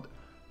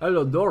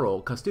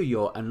Elodoro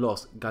Castillo and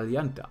Los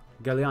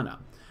Galeana,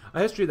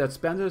 a history that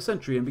spanned a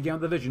century and began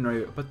with the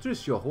visionary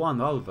Patricio Juan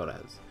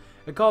Alvarez,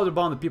 It called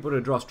upon the people to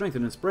draw strength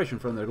and inspiration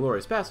from their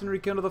glorious past and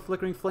rekindle the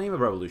flickering flame of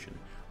revolution.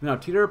 We now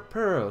teeter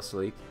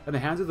perilously in the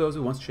hands of those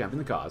who once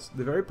championed the cause,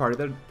 the very party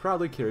that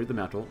proudly carried the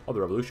mantle of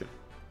the revolution.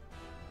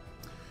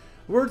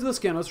 Words of the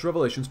scandalous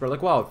revelation spread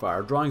like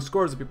wildfire, drawing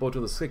scores of people to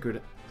the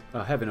sacred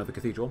heaven of the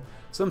cathedral.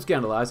 Some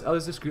scandalized,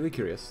 others discreetly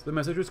curious. The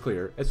message was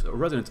clear, its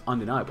resonance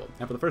undeniable,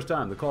 and for the first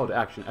time the call to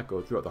action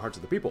echoed throughout the hearts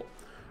of the people,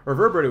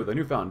 reverberated with a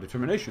newfound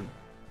determination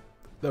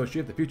that would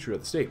shape the future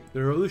of the state.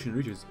 The revolution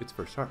reaches its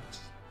first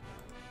harvest.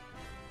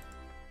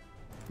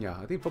 Yeah,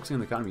 I think focusing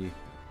on the economy,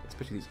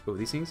 especially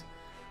these things,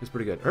 is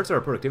pretty good. It hurts our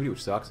productivity,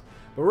 which sucks,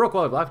 but real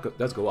quality of life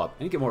does go up,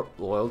 and you get more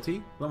loyalty,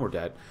 a little more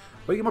debt,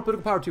 but you get more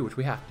political power too, which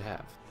we have to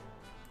have.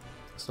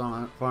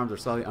 Strong farms are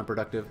slightly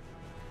unproductive.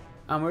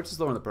 We're just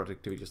lowering the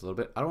productivity just a little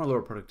bit. I don't want to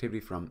lower productivity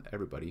from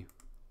everybody.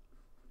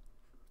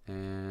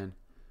 And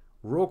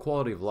rural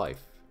quality of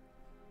life.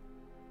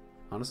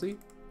 Honestly,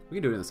 we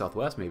can do it in the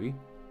Southwest, maybe.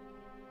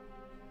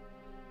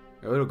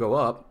 It'll go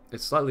up.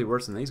 It's slightly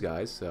worse than these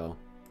guys, so.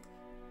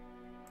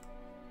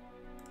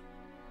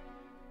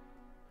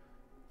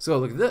 So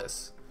look at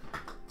this.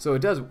 So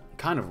it does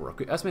kind of work.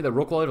 We estimate that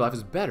rural quality of life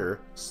is better,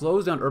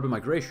 slows down urban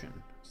migration.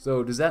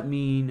 So does that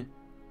mean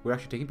we're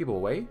actually taking people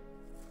away?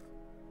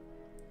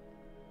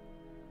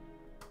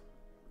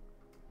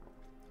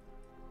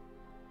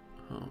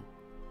 Oh.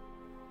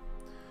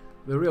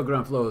 The Rio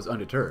Grande flow is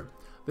undeterred.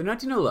 The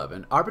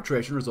 1911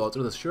 arbitration results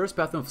are the surest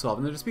path of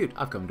solving the dispute,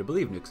 I've come to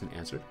believe, Nixon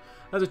answered,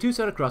 as the two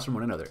sat across from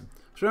one another,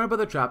 surrounded by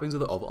the trappings of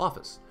the Oval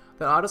Office.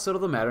 That ought to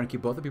settle the matter and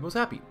keep both the peoples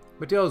happy.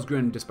 Mateo's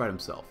grinned despite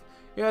himself.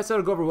 Yeah, it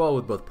settled go over well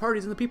with both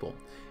parties and the people.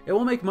 It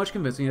won't make much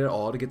convincing at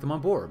all to get them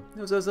on board.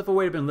 It was as if a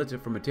weight had been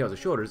lifted from Mateo's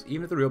shoulders,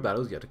 even if the real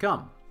battle was yet to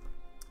come.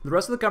 The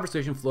rest of the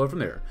conversation flowed from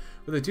there,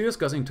 with the two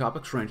discussing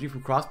topics ranging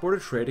from cross-border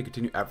trade to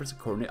continued efforts to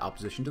coordinate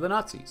opposition to the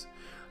Nazis.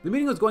 The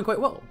meeting was going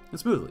quite well and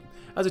smoothly,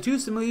 as the two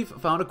seemingly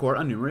found accord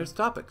on numerous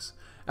topics.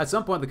 At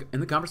some point in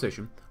the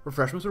conversation,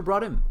 refreshments were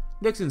brought in.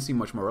 Nixon seemed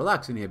much more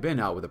relaxed than he had been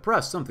out with the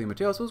press, something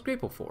Mateos was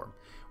grateful for.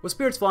 With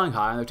spirits flying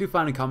high and the two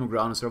finding common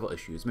ground on several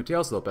issues,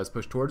 Mateos Lopez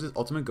pushed towards his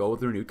ultimate goal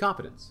with renewed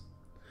confidence.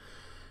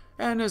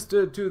 And as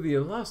to the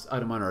last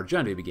item on our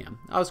agenda began,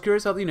 I was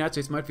curious how the United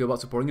States might feel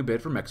about supporting a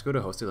bid for Mexico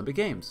to host the Olympic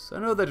Games. I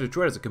know that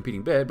Detroit is a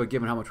competing bid, but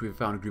given how much we've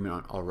found agreement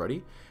on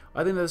already,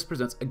 I think that this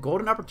presents a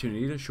golden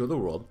opportunity to show the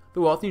world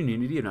the wealth and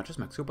unity of not just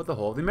Mexico, but the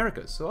whole of the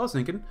Americas. So I was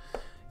thinking,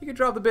 you could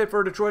drop the bid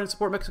for Detroit and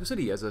support Mexico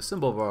City as a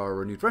symbol of our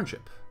renewed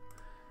friendship.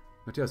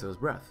 Mateos held his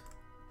breath.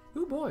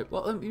 Oh boy,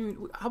 well, I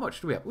mean, how much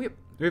do we have? We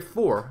have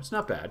 4. It's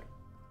not bad.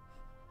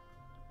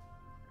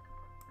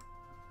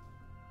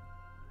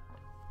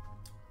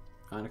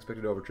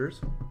 Unexpected overtures.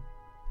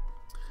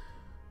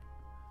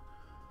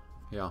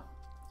 Yeah.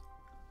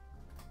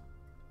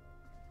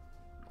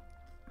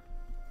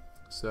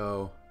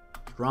 So,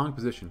 strong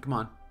position. Come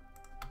on.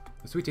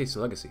 The sweet taste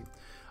of legacy.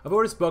 I've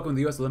already spoken with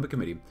the U.S. Olympic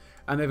Committee,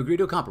 and they've agreed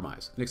to a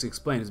compromise. Nixon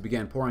explained as he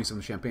began pouring some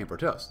champagne for a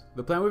toast.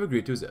 The plan we've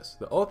agreed to is this.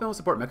 The OFM will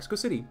support Mexico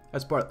City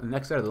as part of the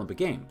next set of the Olympic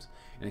Games.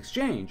 In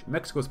exchange,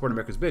 Mexico will support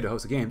America's bid to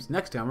host the Games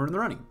next time we're in the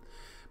running.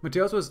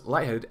 Mateos was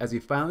lightheaded as he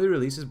finally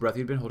released his breath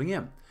he'd been holding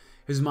in.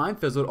 His mind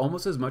fizzled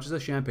almost as much as the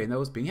champagne that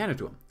was being handed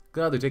to him.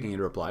 Gladly taking it,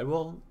 he replied,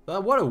 well,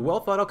 what a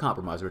well-thought-out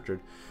compromise,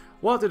 Richard.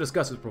 We'll have to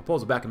discuss his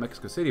proposal back in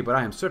Mexico City, but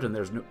I am certain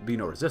there's be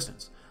no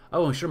resistance. I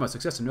will ensure my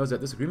successor knows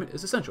that this agreement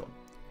is essential.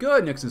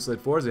 Good, Nixon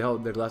slid forward as they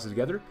held their glasses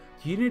together.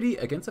 Unity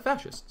against the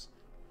fascists.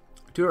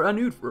 To a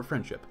renewed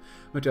friendship,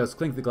 Mateos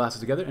clinked the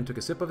glasses together and took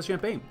a sip of his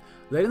champagne,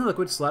 letting the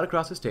liquid slide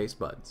across his taste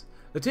buds.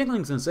 The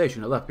tingling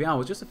sensation it left behind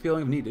was just a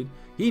feeling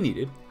he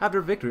needed after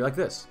a victory like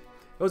this.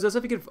 It was as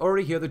if he could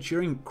already hear the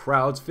cheering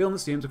crowds filling the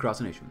stadiums across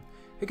the nation.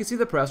 He could see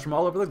the press from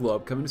all over the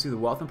globe coming to see the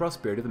wealth and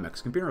prosperity of the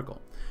Mexican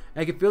miracle.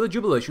 And he could feel the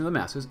jubilation of the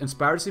masses,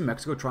 inspired to see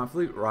Mexico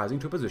triumphantly rising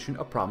to a position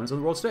of prominence on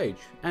the world stage.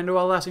 And to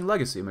a lasting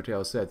legacy,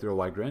 Mateos said through a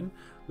wide grin,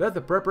 let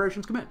the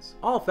preparations commence.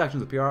 All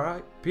factions of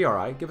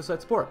PRI give us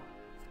that support.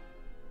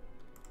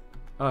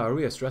 Are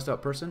we a stressed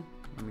out person?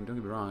 I mean, don't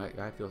get me wrong,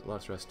 I feel a lot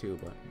of stress too,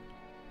 but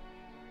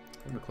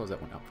I'm going to close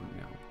that one out for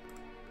now.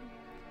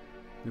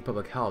 New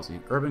public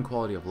housing, urban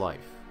quality of life.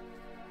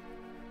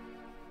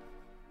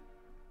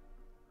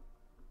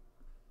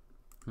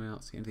 Well,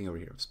 let's see anything over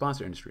here.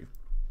 Sponsor industry.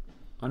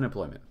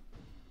 Unemployment.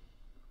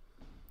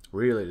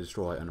 Really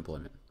destroy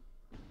unemployment.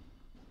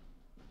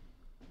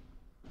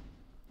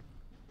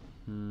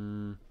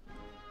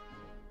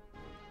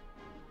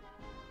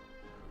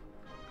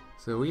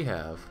 So we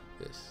have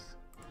this.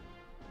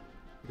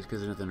 Just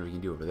because there's nothing we can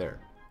do over there.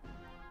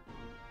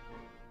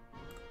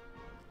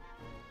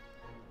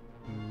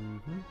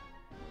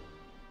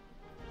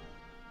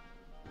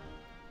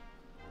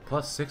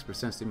 Plus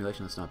 6%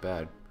 stimulation, that's not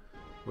bad.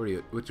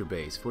 What's your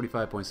base?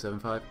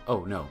 45.75?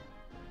 Oh, no.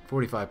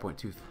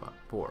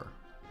 45.24.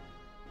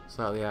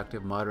 Slightly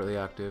active, moderately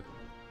active.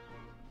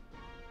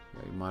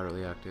 Yeah, you're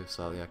moderately active,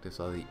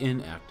 slightly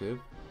inactive.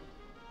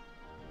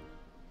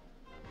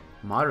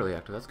 Moderately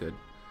active, that's good.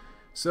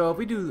 So if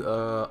we do,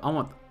 I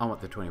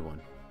want the 21.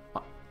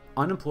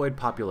 Unemployed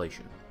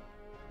population.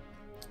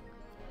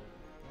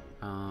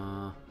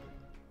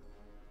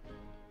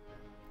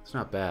 It's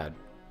not bad.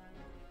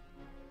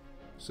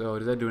 So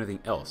does that do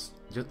anything else?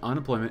 Just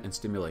unemployment and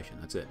stimulation.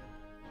 That's it.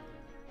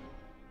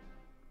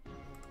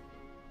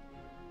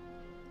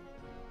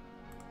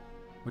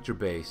 What's your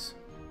base?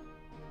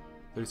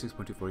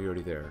 36.24. You're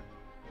already there.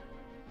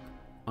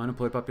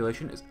 Unemployed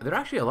population is there.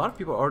 Actually, a lot of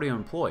people are already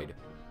unemployed.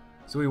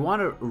 So we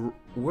want to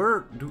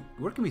where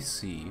can we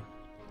see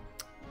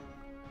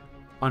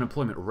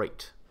unemployment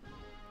rate?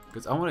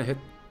 Because I want to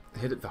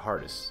hit it the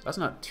hardest. That's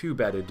not too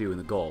bad to do in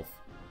the Gulf.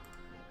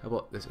 How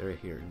about this area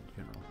here in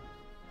general?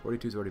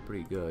 42 is already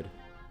pretty good.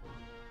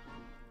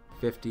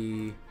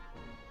 50,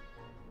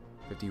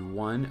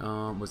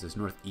 51. What's this?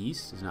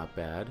 Northeast is not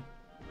bad.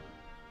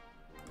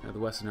 Now the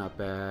west is not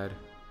bad.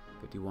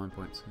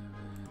 51.7.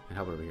 And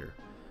how about over here?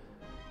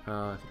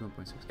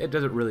 51.6. It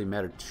doesn't really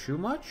matter too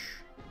much.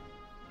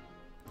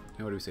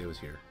 And what do we say was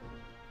here?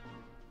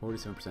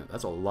 47%.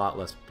 That's a lot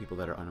less people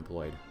that are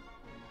unemployed.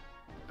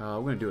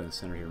 We're going to do it in the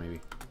center here,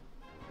 maybe.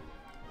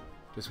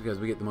 Just because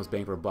we get the most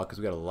bang for a buck, because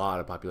we got a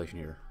lot of population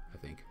here, I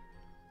think.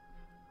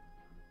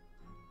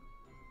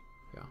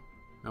 Yeah.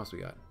 What else we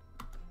got?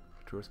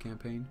 Tourist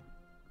campaign.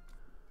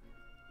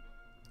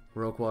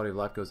 Rural quality of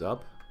life goes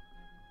up.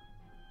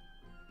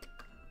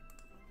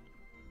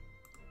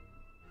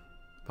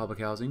 Public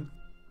housing.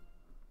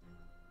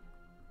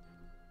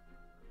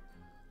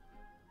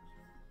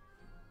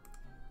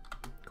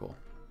 Cool.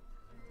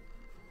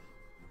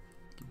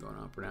 Keep going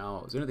on for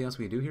now. Is there anything else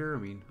we can do here? I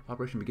mean,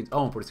 operation begins.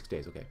 Oh, in 46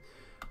 days. Okay.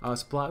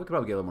 Supply. We could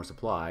probably get a little more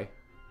supply.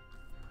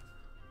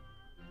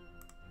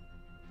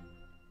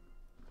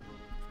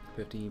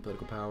 15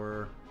 political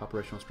power.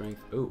 Operational strength.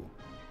 Ooh.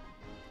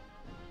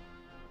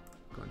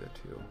 Going to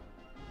 2.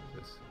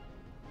 This.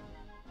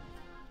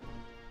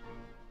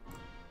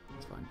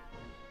 That's fine.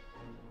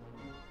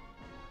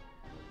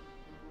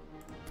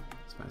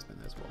 It's fine to spend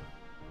that as well.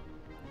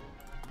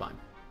 Fine.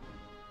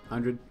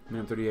 100.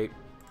 Minimum 38.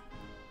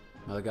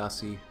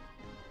 Malagasy.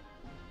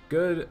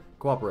 Good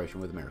cooperation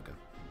with America.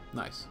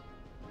 Nice.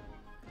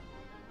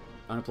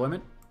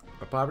 Unemployment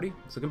or poverty?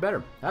 It's looking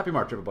better. Happy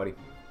March, everybody.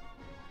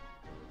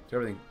 So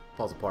everything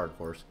falls apart, of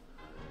course.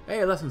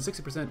 Hey, less than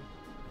 60%.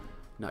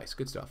 Nice.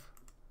 Good stuff.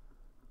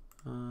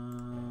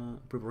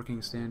 Improve working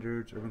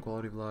standards, urban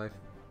quality of life.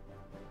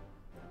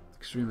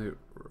 Extremely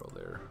rural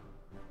there.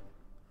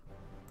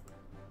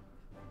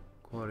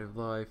 Quality of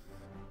life.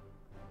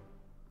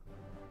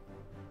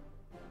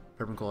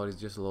 Urban quality is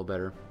just a little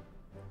better.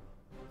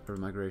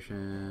 Urban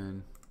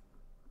migration.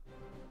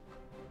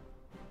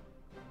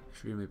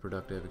 Extremely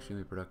productive,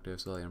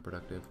 slightly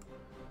unproductive.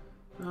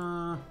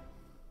 Yeah.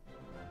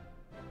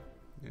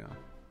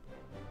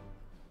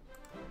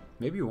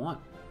 Maybe you want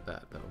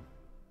that, though.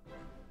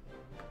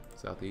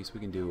 Southeast,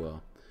 we can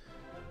do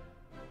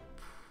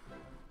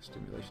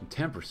stimulation.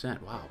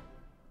 10%, wow.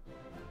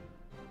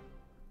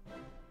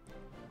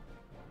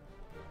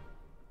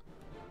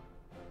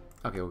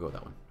 Okay, we'll go with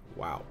that one.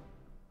 Wow.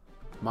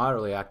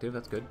 Moderately active,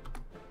 that's good.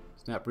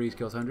 Snap breeze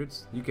kills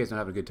hundreds. UK's not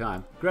having a good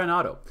time. Grand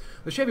Auto.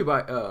 The Chevy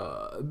by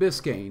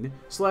Biscayne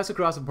sliced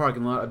across the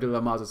parking lot of De La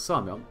Maza's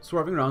sawmill,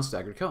 swerving around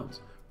staggered cones.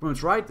 From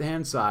its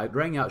right-hand side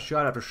rang out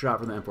shot after shot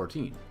from the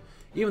M14.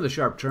 Even the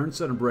sharp turn,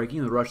 sudden braking,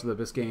 and the rush of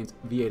the Biscayne's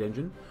V8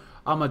 engine,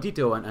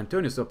 Amadito and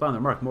Antonio still found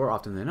their mark more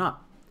often than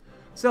not.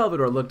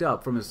 Salvador looked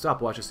up from his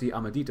stopwatch to see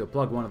Amadito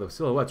plug one of the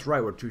silhouettes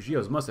right where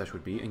Trujillo's mustache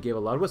would be and gave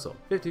a loud whistle.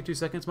 52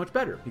 seconds, much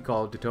better, he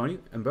called to Tony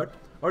and Bert,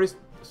 already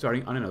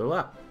starting on another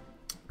lap.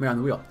 Man on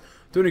the wheel.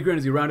 Tony grinned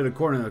as he rounded a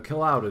corner in a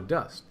cloud of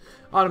dust.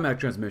 Automatic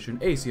transmission,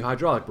 AC,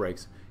 hydraulic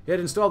brakes. He had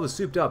installed the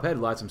souped-up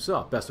headlights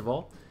himself, best of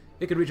all.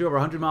 It could reach over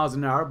 100 miles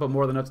an hour, but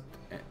more than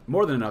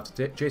enough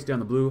to chase down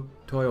the blue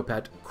Toyo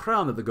Pet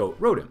crown that the goat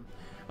rode him.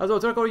 As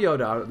Otako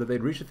yelled out that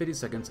they'd reached the 50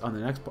 seconds on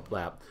the next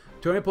lap,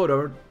 Tony pulled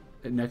over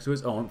next to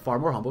his own, far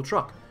more humble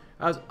truck.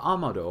 As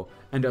Amado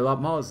and De La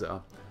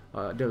Maza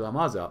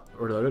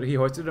ordered, he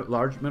hoisted a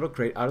large metal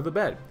crate out of the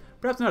bed.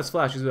 Perhaps not as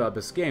flashy as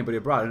Biscayne, but he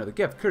brought another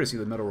gift, courtesy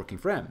of the metalworking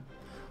friend.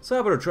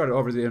 Salvador trotted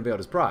over to unveil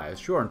his prize,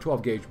 sure on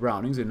 12-gauge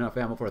Brownings and enough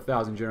ammo for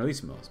 1,000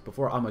 Generalissimos.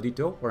 Before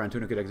Amadito or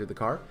Antonio could exit the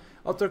car,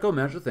 El Turco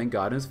managed to thank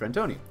God and his friend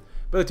Tony.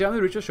 By the time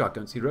they reached the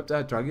shotguns, he ripped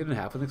that target in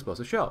half with an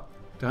explosive shell.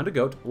 To hunt a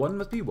goat, one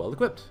must be well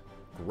equipped.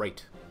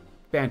 Great.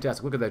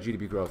 Fantastic, look at that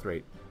GDP growth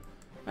rate.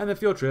 And the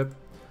field trip.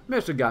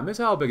 Mr. Gamis,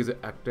 how big is an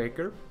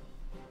hectare?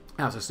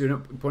 Asked a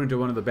student, pointing to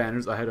one of the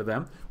banners ahead of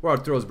them, where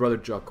Arturo's brother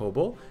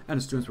Jacobo and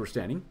the students were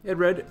standing. It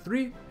read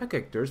 3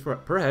 hectares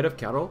per head of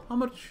cattle. How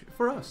much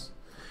for us?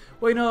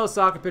 Well, you know, a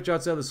soccer pitch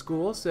outside the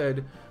school,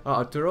 said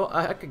Arturo.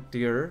 A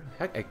hectare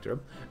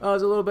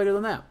is a little bigger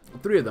than that.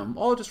 3 of them,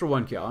 all just for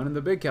 1 cow, and in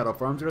the big cattle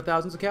farms there are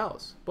thousands of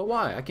cows. But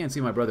why? I can't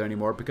see my brother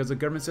anymore because the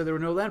government said there were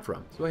no land for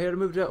him, so I had to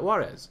move to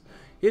Juarez.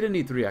 He didn't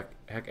need 3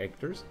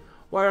 hectares.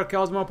 Why are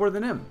cows more important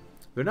than him?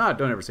 They're not,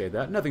 don't ever say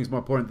that. Nothing's more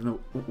important than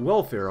the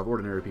welfare of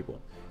ordinary people.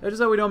 It's just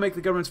that we don't make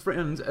the government's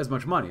friends as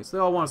much money, so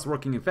they all want us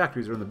working in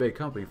factories or in the big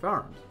company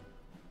farms.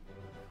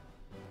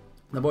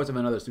 The voice of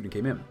another student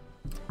came in.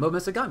 But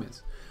Mr.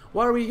 Gomez,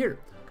 why are we here?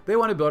 They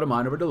want to build a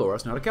mine over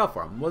Dolores, not a cow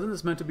farm. Wasn't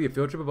this meant to be a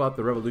field trip about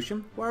the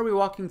revolution? Why are we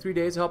walking 3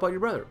 days to help out your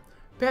brother?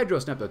 Pedro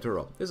snapped at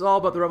Turo. This is all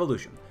about the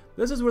revolution.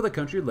 This is where the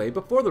country lay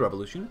before the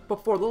revolution,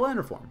 before the land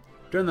reform.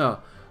 During the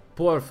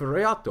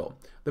Porfiriato,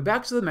 the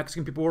backs of the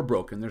Mexican people were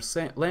broken, their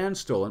land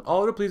stolen,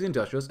 all to please the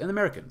industrialists and the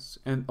Americans,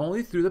 and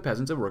only through the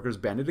peasants and workers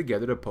banded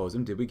together to oppose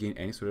them did we gain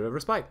any sort of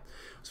respite.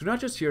 So we're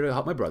not just here to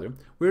help my brother,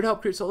 we're here to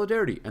help create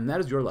solidarity, and that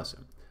is your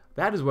lesson.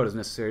 That is what is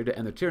necessary to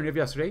end the tyranny of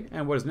yesterday,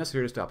 and what is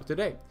necessary to stop it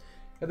today.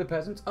 If the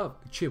peasants of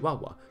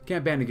Chihuahua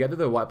can't band together,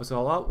 they'll wipe us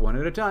all out one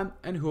at a time,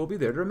 and who will be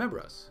there to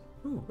remember us?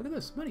 Ooh, look at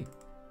this, money.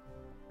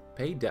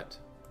 Pay debt.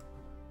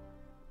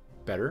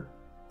 Better,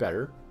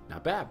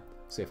 not bad.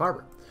 Safe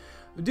harbor.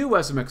 Due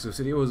west of Mexico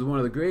City was one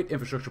of the great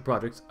infrastructure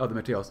projects of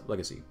the Mateos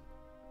legacy.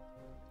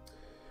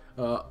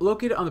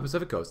 Located on the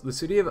Pacific coast, the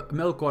city of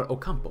Melchor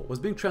Ocampo was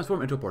being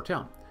transformed into a port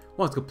town.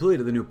 Once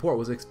completed, the new port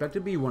was expected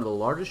to be one of the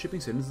largest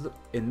shipping centers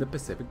in the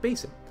Pacific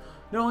Basin.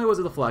 Not only was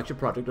it the flagship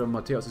project of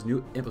Mateos'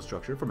 new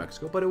infrastructure for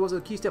Mexico, but it was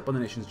a key step on the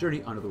nation's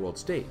journey onto the world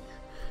stage.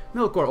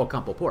 Melchor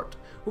Ocampo Port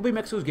will be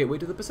Mexico's gateway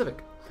to the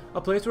Pacific,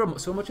 a place where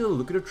so much of the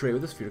lucrative trade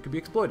with the sphere could be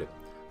exploited.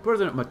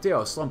 President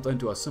Mateo slumped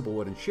into a simple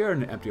wooden chair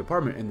in an empty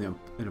apartment in an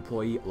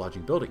employee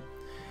lodging building.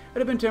 It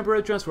had been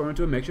temporarily transformed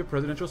into a makeshift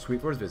presidential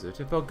suite for his visit.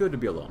 It felt good to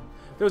be alone.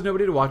 There was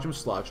nobody to watch him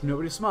slouch,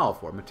 nobody to smile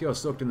for. Mateo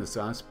soaked in the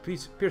silence,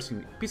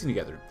 piecing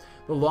together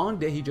the long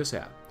day he just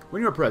had.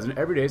 When you're a president,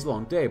 every day is a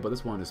long day, but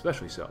this one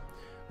especially so.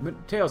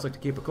 Mateos liked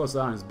to keep a close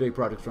eye on his big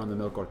projects around the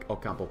Melchor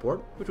Ocampo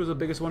port, which was the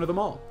biggest one of them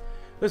all.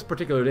 This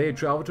particular day, he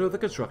traveled to the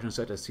construction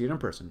site to see it in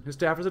person. His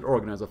staffers had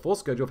organized a full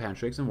schedule of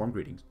handshakes and warm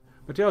greetings.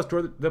 Mateos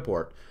toured the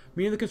port,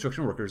 meeting the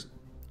construction workers,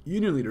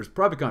 union leaders,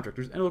 private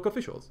contractors, and local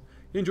officials.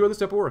 He enjoyed the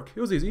step of work. It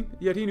was easy,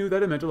 yet he knew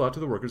that it meant a lot to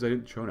the workers that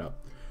had shown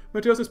up.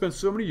 Mateos had spent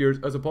so many years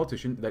as a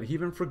politician that he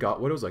even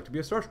forgot what it was like to be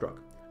a starstruck.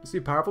 To see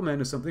powerful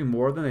men as something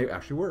more than they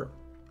actually were.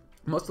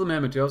 Most of the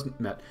men Mateos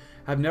met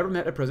have never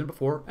met a president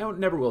before and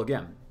never will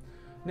again.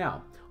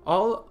 Now,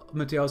 all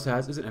Mateos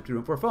has is an empty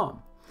room for a phone.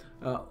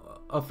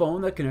 A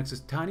phone that connects his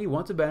tiny,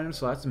 once-abandoned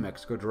flats in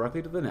Mexico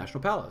directly to the National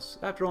Palace.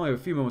 After only a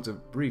few moments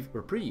of brief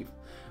reprieve,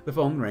 the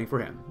phone rang for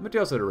him.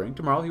 Mateos let it ring.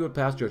 Tomorrow he would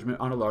pass judgment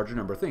on a larger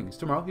number of things.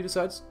 Tomorrow he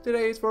decides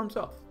today is for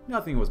himself.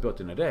 Nothing was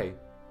built in a day.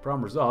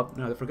 Problem resolved,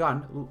 now they've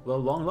forgotten a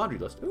long laundry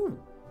list. Ooh,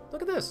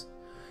 look at this.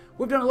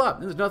 We've done a lot,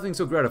 and there's nothing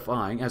so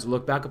gratifying as to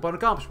look back upon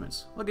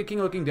accomplishments. Like a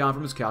king looking down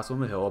from his castle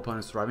on the hill upon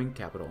his thriving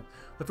capital.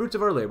 The fruits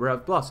of our labor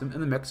have blossomed,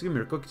 and the Mexican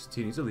miracle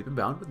continues to leap and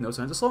bound with no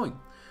signs of slowing.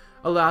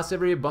 Alas,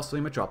 every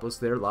bustling metropolis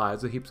there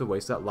lies the heaps of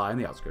waste that lie in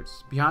the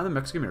outskirts. Behind the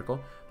Mexican miracle,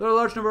 there are a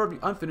large number of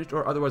unfinished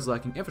or otherwise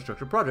lacking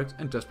infrastructure projects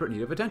in desperate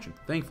need of attention.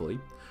 Thankfully,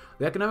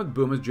 the economic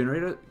boom has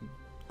generated a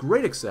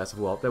great excess of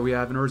wealth that we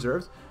have in our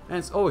reserves, and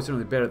it's always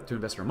certainly better to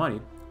invest our money.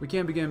 We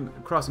can begin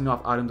crossing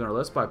off items on our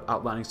list by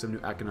outlining some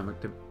new economic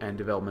and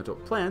developmental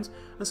plans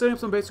and setting up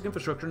some basic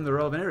infrastructure in the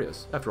relevant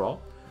areas. After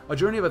all, a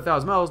journey of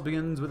 1,000 miles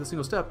begins with a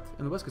single step,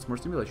 and the West gets more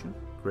stimulation,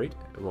 great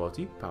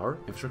loyalty, power,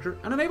 infrastructure,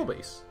 and a naval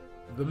base.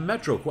 The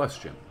Metro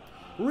question.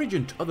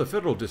 Regent of the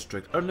Federal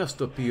District,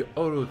 Ernesto P.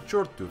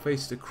 Orochortu,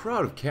 faced a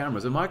crowd of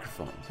cameras and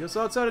microphones. He was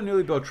outside a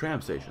newly built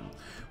tram station,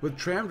 with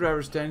tram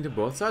drivers standing to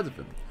both sides of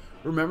him.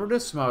 Remembered to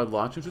smile at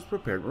launch into his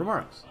prepared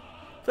remarks.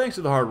 Thanks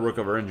to the hard work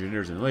of our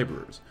engineers and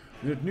laborers,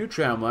 the new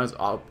tram line is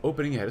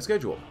opening ahead of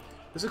schedule.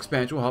 This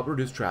expansion will help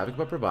reduce traffic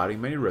by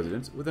providing many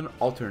residents with an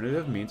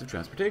alternative means of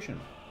transportation.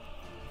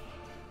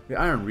 The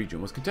Iron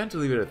Region was content to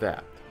leave it at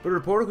that, but a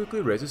reporter quickly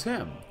raised his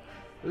hand.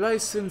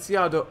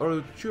 Licenciado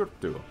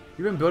Orochortu,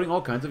 you've been building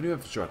all kinds of new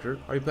infrastructure.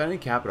 Are you planning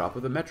to cap it off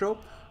with a metro?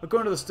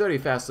 According to the study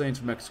Fast Lanes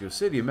from Mexico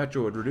City, a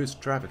metro would reduce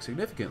traffic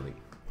significantly.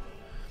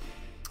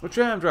 The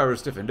tram driver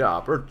stiffened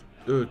up.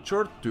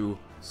 Orochortu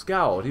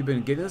scowled. He'd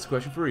been getting this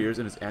question for years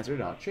and his answer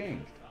had not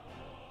changed.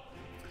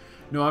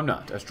 No, I'm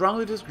not. I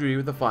strongly disagree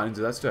with the findings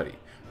of that study.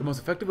 The most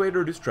effective way to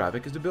reduce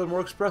traffic is to build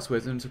more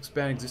expressways and to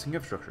expand existing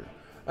infrastructure.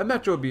 A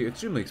metro would be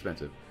extremely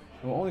expensive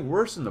and will only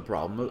worsen the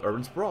problem of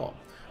urban sprawl.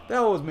 That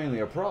was mainly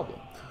a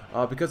problem,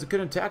 because it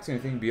couldn't tax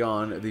anything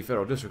beyond the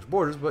federal district's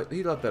borders, but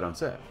he left that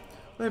unsaid.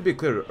 Let me be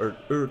clear,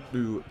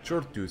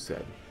 Orochortu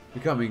said,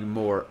 becoming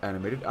more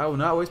animated. I will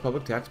not waste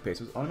public tax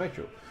pesos on a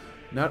metro.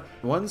 Not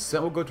 1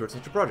 cent will go towards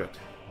such a project.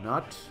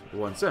 Not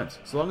 1 cent.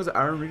 So long as the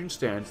Iron Region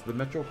stands, the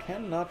metro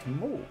cannot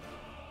move.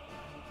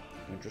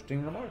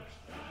 Interesting remarks.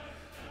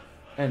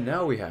 And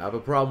now we have a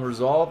problem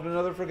resolved and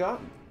another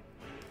forgotten.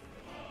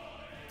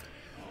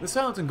 The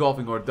silence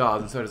engulfing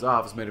Ordaz inside his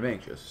office made him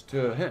anxious.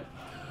 To him,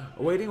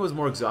 waiting was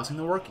more exhausting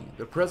than working.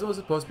 The president was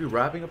supposed to be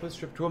wrapping up his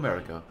trip to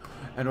America,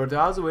 and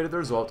Ordaz awaited the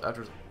result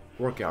after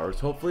work hours,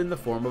 hopefully in the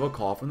form of a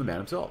call from the man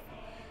himself.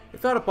 He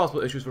thought of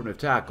possible issues for him to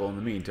tackle in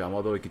the meantime,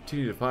 although he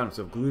continued to find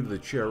himself glued to the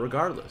chair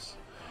regardless.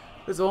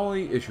 His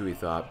only issue, he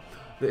thought,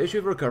 the issue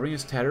of recovering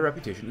his tattered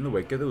reputation in the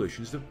wake of the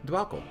Lucian's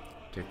debacle.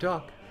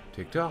 Tick-tock,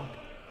 tick-tock.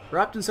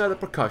 Wrapped inside the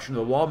percussion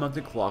of the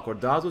wall-mounted clock,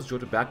 Ordaz was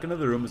jolted back into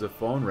the room as the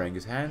phone rang,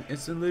 his hand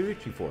instantly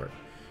reaching for it.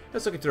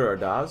 As Secretary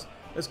Ordaz,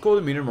 his cold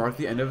demeanor marked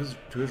the end of his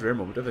rare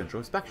moment of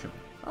introspection.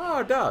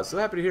 Ah, Ordaz, so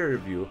happy to hear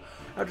of you.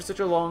 After such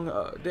a long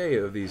day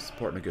of these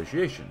port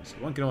negotiations,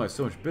 one can only have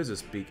so much business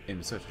speak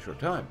in such a short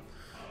time.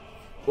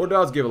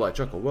 Ordaz gave a light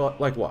chuckle. Well,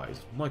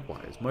 likewise. My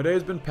day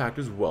has been packed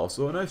as well,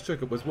 so a nice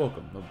checkup was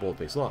welcome. A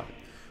bold-faced lie.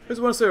 I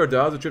just want to say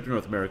Ordaz, a trip to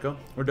North America.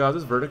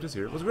 Ordaz's verdict is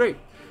here. It was great.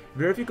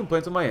 Very few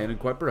complaints on my end and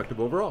quite productive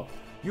overall.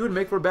 You would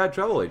make for a bad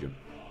travel agent.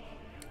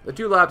 The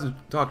two laughed and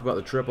talked about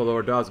the trip,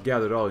 although Ordaz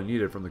gathered all he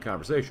needed from the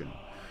conversation.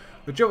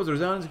 The trip was a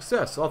resounding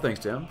success, all thanks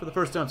to him. For the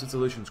first time since the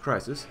Lucian's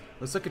crisis,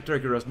 the secretary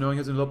could rest knowing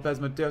his and Lopez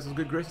Mateos'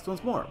 good graces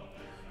once more.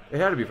 It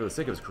had to be for the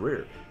sake of his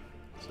career.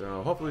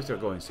 So hopefully we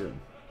start going soon.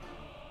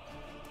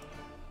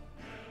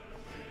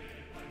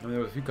 I mean,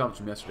 there was a few comments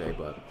from yesterday,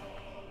 but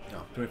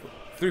no,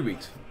 3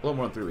 weeks, a little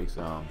more than 3 weeks.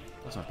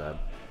 That's not bad.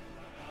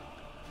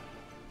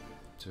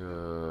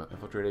 To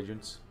infiltrate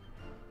agents.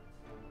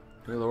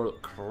 Do we lower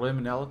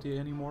criminality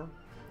anymore?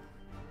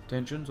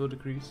 Tensions will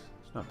decrease.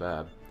 It's not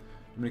bad.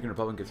 Dominican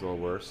Republic gets a little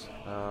worse.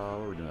 What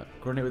are we doing?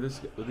 Coordinate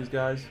with these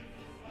guys?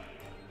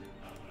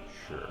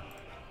 Sure.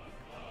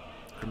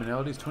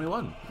 Criminality is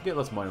 21. You get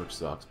less money, which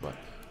sucks, but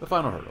the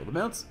final hurdle.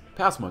 The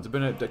past months have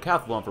been a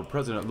decathlon for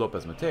President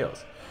Lopez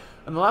Mateos,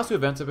 and the last two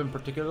events have been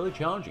particularly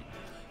challenging.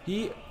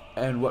 He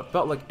and what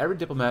felt like every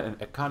diplomat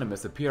and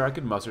economist the PRI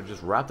could muster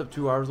just wrapped up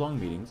 2-hour-long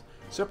meetings,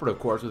 separate of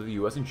course with the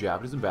US and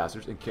Japanese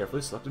ambassadors and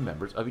carefully selected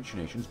members of each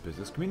nation's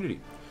business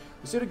community.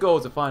 The stated goal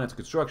is to finance the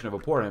construction of a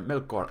port in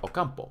Melchor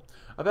Ocampo,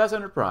 a vast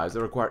enterprise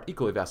that required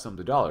equally vast sums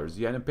of dollars,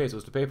 yen, and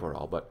pesos to pay for it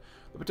all, but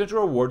the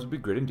potential rewards would be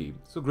great indeed,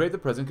 so great the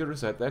president could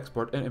recite the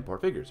export and import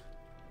figures.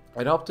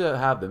 It helped to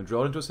have them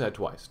drilled into his head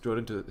twice. Drilled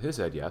into his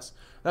head, yes.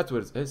 That's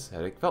what his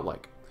headache felt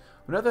like.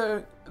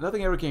 But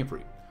nothing ever came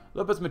free.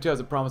 Lopez Mateos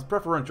had promised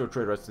preferential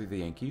trade rights to the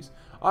Yankees,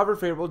 offered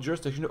favorable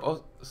jurisdiction to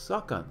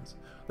Osakans.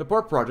 The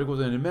port project was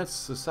an immense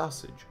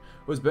sausage,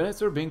 whose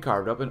benefits were being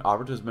carved up and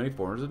offered to as many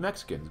foreigners as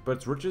Mexicans, but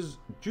its riches,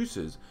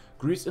 juices,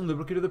 greased and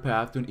lubricated the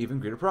path to an even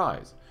greater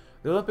prize.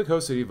 The Olympic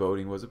host city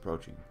voting was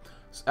approaching.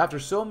 After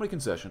so many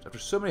concessions, after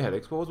so many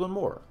headaches, what was one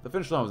more? The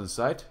finish line was in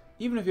sight,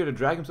 even if he had to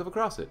drag himself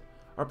across it.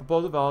 Our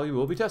proposal value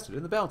will be tested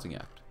in the balancing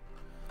act.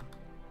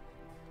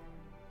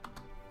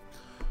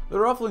 The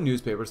ruffling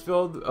newspapers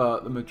filled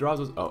the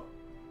Madrazo's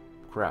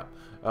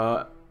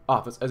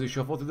office as he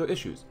shuffled through the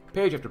issues.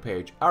 Page after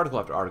page, article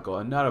after article,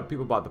 and not a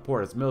people bought the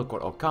port as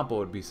Melchor Ocampo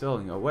would be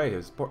selling away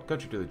his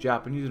country to the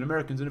Japanese and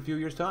Americans in a few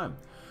years' time.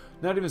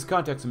 Not even his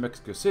contacts in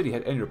Mexico City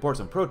had any reports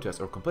on protests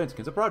or complaints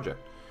against the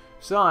project.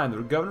 Signed,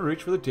 the governor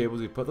reached for the table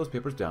as he put those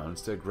papers down,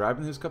 instead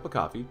grabbing his cup of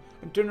coffee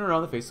and turning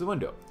around the face of the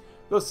window.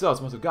 Those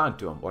cells must have gotten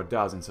to him, or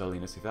Daz and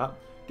Salinas, he thought,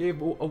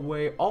 gave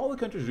away all the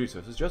country's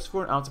resources just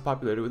for an ounce of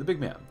popularity with a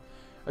big man.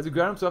 As he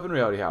grounded himself in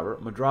reality, however,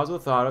 Madrazo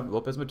thought of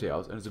Lopez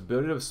Mateos and his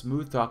ability to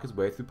smooth talk his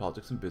way through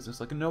politics and business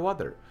like no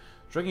other,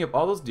 striking up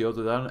all those deals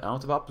without an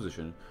ounce of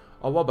opposition,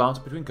 all while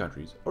bouncing between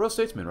countries. A real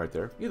statesman right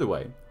there. Either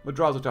way,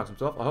 Madrazo talks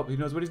himself. I hope he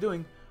knows what he's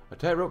doing. A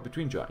tightrope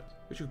between giants.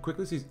 We should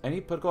quickly seize any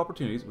political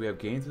opportunities we have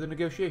gained through the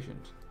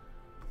negotiations.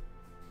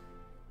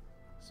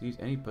 Seize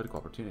any political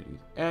opportunities.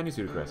 And you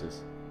see the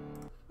crisis.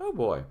 Oh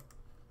boy.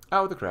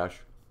 Out with the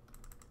crash.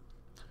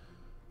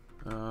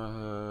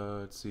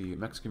 Let's see.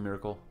 Mexican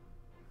Miracle.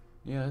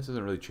 Yeah, this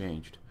hasn't really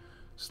changed.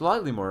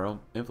 Slightly more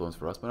influence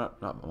for us,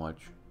 but not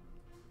much.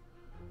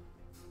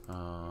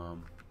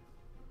 And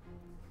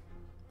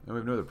we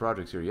have no other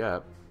projects here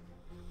yet.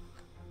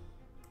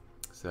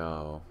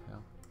 So, yeah.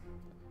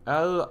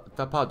 El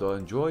Tapado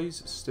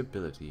enjoys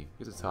stability. I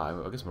guess it's high.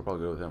 I guess we'll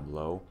probably go with him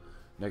low.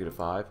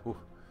 -5. Ooh.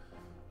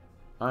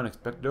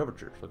 Unexpected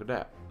overtures. Look at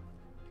that.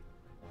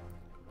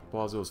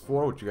 Proposals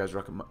 4, which you guys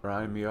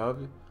remind me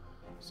of.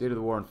 State of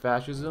the War on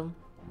Fascism.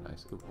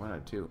 Nice. Ooh, 1 out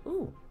of 2.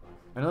 Ooh.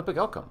 An Olympic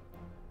outcome.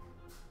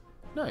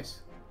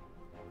 Nice.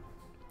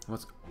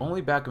 What's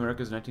only back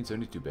America's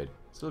 1972 bid.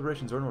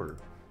 Celebrations are in order.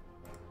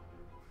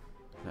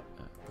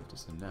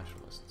 Leftists and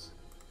nationalists.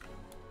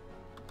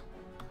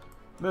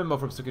 Memo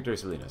from Secretary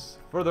Salinas.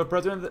 For the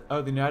President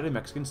of the United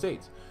Mexican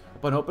States.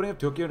 Upon opening of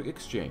Tokyo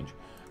Exchange,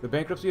 the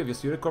bankruptcy of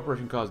Yasuda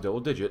Corporation caused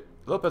double-digit.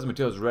 Lopez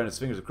Mateos ran his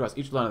fingers across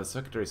each line of the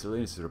Secretary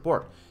Salinas'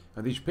 report.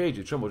 On each page,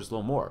 it trembled just a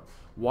little more.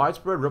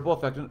 Widespread ripple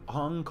effect in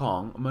Hong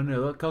Kong,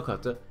 Manila,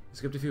 Calcutta. He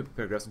skipped a few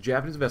paragraphs.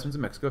 Japanese investments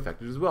in Mexico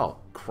affected as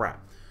well.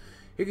 Crap.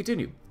 He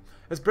continued.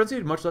 As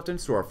President had much left in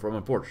store for him,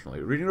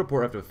 unfortunately. Reading a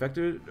report after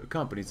affected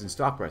companies and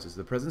stock prices,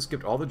 the President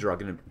skipped all the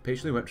drug and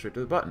impatiently went straight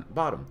to the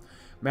bottom.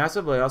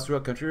 Massive layoffs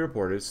throughout country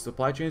reported,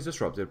 supply chains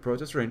disrupted,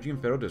 protests ranging in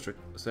Federal District,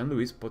 San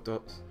Luis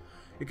Potosí.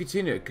 It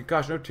continued,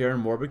 concoction of terror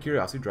and morbid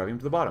curiosity driving him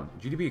to the bottom.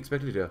 GDP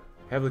expected to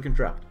heavily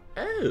contract.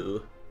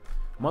 Oh.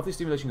 Monthly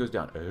stimulation goes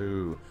down.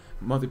 Oh.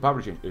 Monthly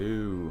poverty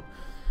change.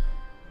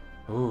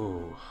 Oh.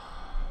 Oh.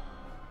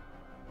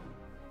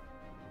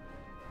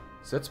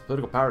 Sets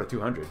political power to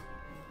 200.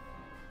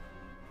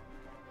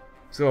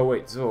 So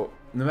wait, so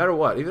no matter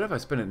what, even if I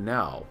spend it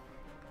now,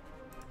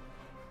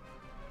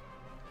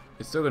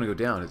 it's still gonna go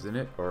down, isn't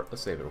it? Or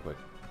let's save it real quick.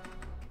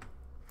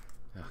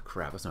 Oh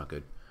crap, that's not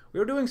good. We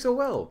were doing so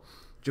well.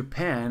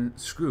 Japan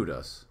screwed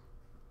us.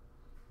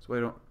 So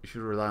you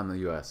should rely on the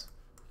US.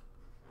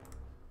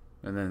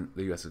 And then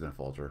the US is gonna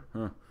falter.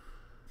 Huh.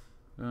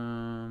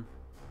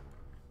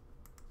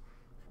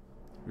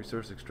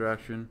 Resource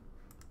extraction.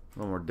 A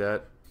little more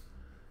debt.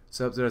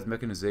 Subsidized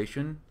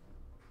mechanization.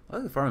 I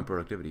like the farming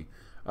productivity.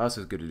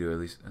 Also, is good to do. At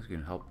least that's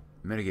going to help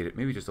mitigate it.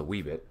 Maybe just a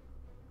wee bit.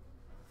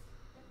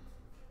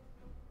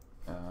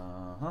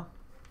 I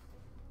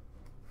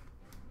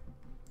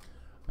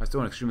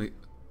still want extremely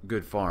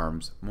good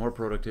farms. More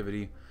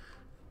productivity.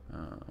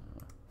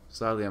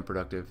 Slightly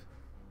unproductive.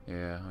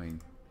 Yeah, I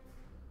mean,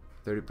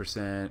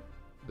 30%.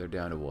 They're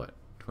down to what?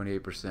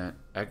 28%.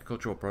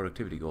 Agricultural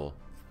productivity goal.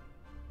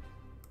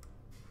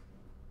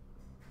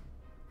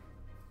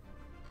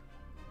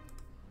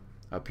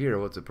 Up here,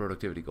 what's the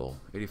productivity goal?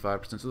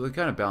 85%. So they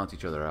kind of balance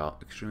each other out.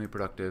 Extremely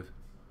productive.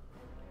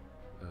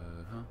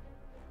 Can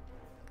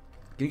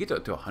you get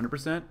to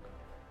 100%?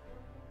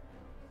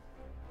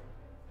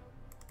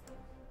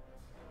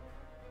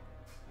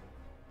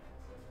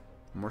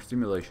 More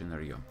stimulation.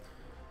 There you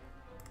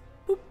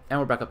go. Boop. And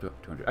we're back up to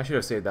 200. I should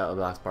have saved that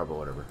last part, but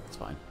whatever. It's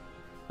fine.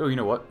 Oh, you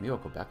know what? Maybe I'll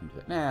go back into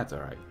that. Nah, that's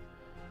alright.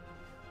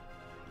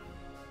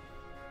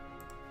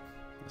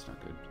 That's not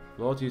good.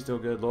 Loyalty is still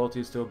good. Loyalty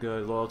is still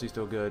good. Loyalty is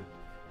still good.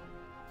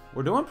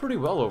 We're doing pretty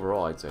well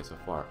overall, I'd say, so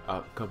far.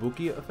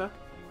 Kabuki effect?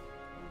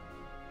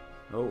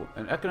 Oh,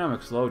 an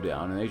economic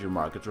slowdown in Asian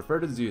markets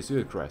referred to as the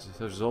Yasuda crisis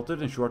has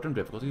resulted in short-term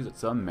difficulties at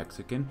some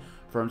Mexican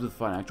firms with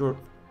financial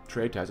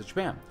trade ties to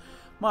Japan.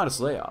 Modest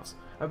layoffs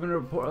have been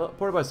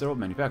reported by several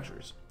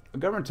manufacturers. A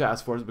government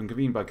task force has been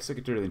convened by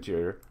Secretary of the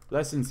Interior,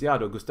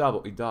 Licenciado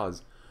Gustavo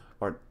Diaz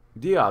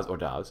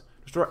Ordaz, to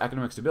restore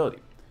economic stability.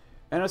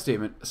 In a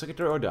statement,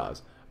 Secretary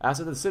Ordaz asked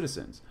that the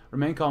citizens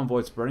remain calm and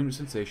avoid spreading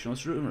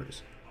sensationalist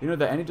rumors. He noted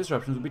that any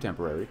disruptions would be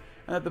temporary,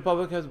 and that the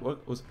public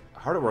was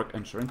hard at work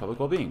ensuring public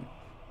well-being.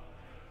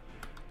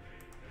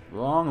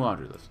 Long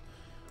laundry list.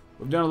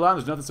 We've done a lot, and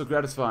there's nothing so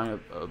gratifying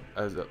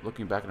as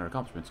looking back at our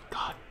accomplishments.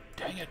 God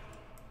dang it!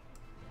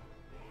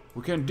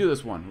 We can't do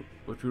this one,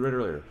 which we read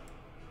earlier.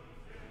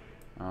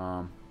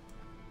 Of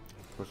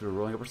course, we were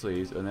rolling up our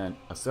sleeves, and then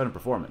a sudden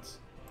performance.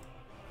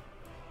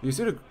 The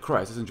Yasuda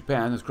crisis in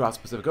Japan has crossed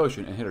the Pacific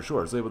Ocean and hit our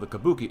shores, labeled the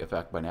Kabuki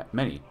effect by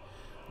many.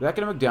 The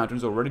economic downturn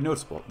is already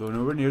noticeable, though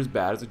nowhere near as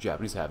bad as the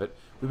Japanese have it.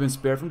 We've been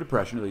spared from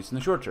depression, at least in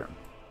the short term.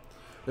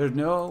 There's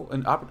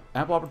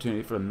ample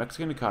opportunity for the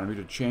Mexican economy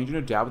to change and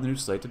adapt with a new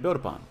slate to build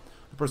upon.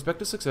 The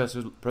prospective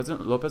successors,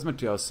 President Lopez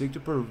Mateos, seek to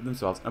prove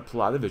themselves and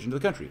apply the vision to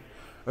the country.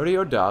 Already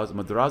Ordaz,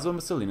 Madrazo,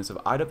 and Salinas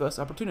have eyed up this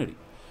opportunity.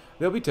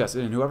 They'll be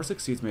tested, and whoever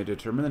succeeds may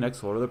determine the next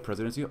holder of the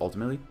presidency and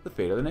ultimately the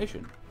fate of the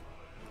nation.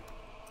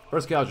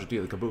 First casualty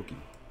of the Kabuki.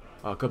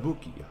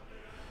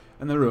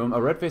 In the room,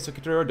 a red-faced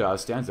Secretary Ordaz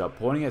stands up,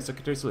 pointing at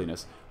Secretary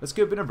Salinas. This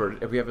could have been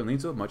averted if we haven't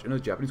leaned so much into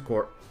the Japanese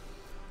court.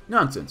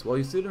 Nonsense. While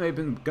Yasuda may have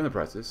begun the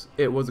crisis,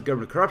 it was the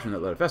government corruption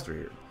that let it fester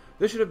here.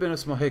 This should have been a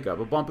small hiccup,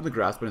 a bump in the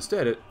grass, but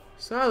instead it...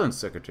 Silence,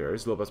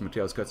 secretaries. Lopez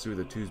Mateos cuts through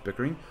the two's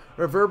bickering,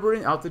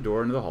 reverberating out the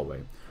door into the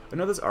hallway.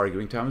 Another's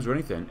arguing, time is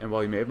running thin, and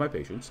while he may have my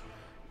patience,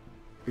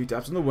 he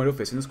taps on the window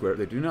facing the square.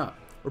 They do not.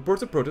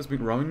 Reports of protests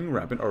being running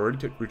rampant are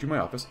already reaching my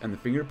office, and the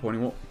finger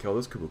pointing won't kill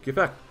this Kabuki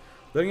effect.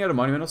 Letting out a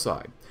monumental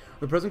sigh.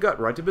 The president got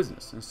right to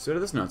business. Instead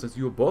of this nonsense,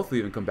 you will both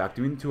leave and come back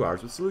to me in 2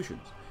 hours with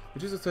solutions. The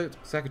two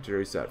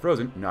secretaries sat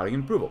frozen, nodding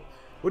in approval.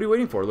 What are you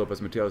waiting for?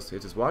 Lopez Mateos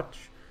hits his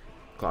watch.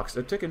 Clock's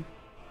ticking.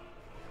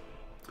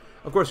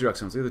 Of course, Your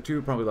Excellency. The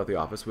two promptly left the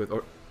office, with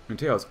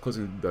Mateos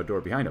closing the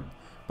door behind him.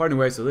 Parting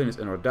way, Salinas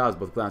and Ordaz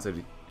both glanced at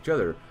each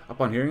other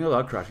upon hearing a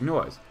loud crashing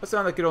noise. A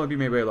sound that could only be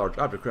made by a large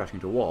object crashing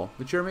into a wall.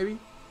 The chair, maybe?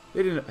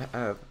 They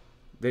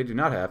did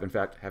not have, in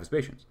fact, have his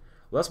patience.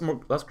 Less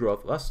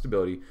growth, less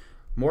stability,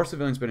 more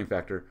civilian spending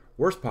factor,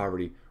 worse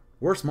poverty,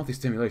 worse monthly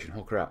stimulation.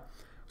 Oh crap.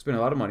 Spend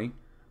a lot of money.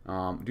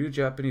 Due to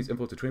Japanese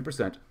influence of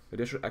 20%,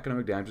 additional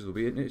economic damages will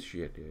be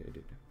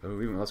initiated.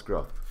 Even less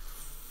growth.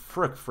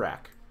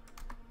 Frack.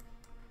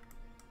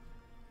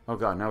 Oh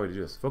god, now we do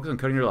this. Focus on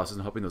cutting your losses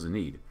and helping those in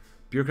need.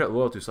 Bureaucrat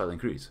loyalty will slightly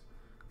increase.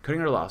 Cutting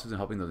our losses and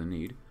helping those in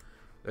need.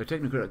 A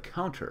technical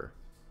counter.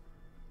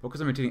 Focus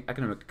on maintaining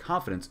economic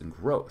confidence and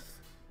growth.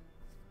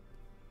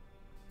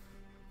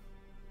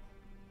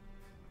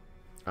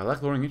 I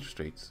like lowering interest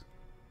rates.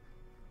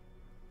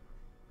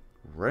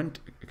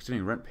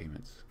 Extending rent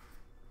payments.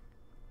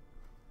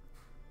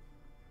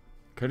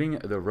 Cutting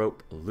the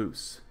rope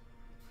loose.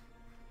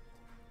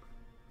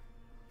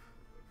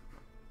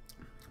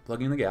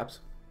 Plugging in the gaps.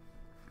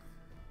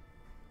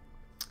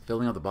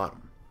 Filling out the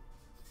bottom.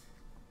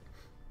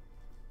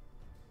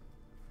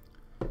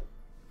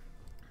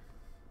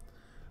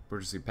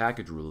 Emergency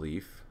package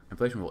relief.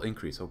 Inflation will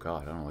increase. Oh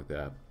god, I don't like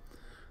that.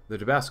 The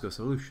Tabasco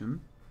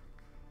solution.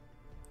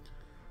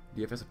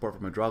 DFS support for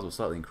Madrazo will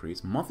slightly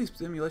increase. Monthly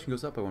stimulation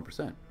goes up by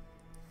 1%.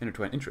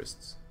 Intertwined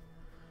interests.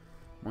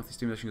 Monthly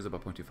stimulation goes up by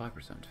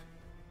 0.25%.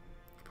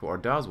 For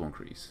Ordaz will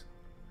increase.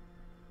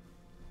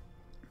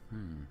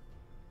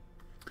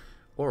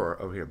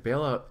 Or, over here,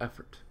 bailout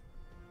effort.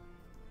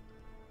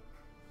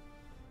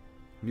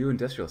 New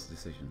industrial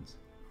decisions.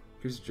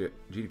 Here's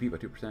GDP by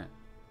 2%.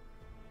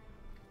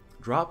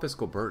 Drop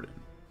fiscal burden.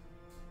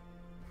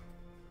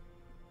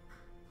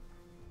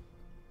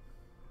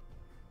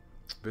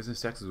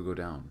 Business taxes will go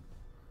down.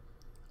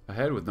 A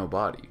head with no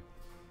body.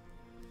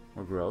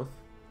 More growth.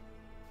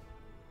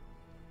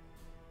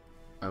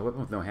 A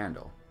weapon with no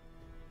handle.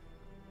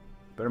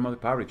 Better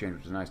monthly poverty change,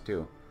 which is nice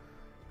too.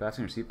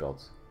 Fasten your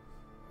seatbelts.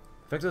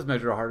 Effects of this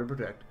measure are hard to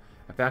protect,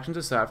 and factions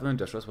aside from the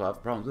industrialists will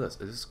have problems with this.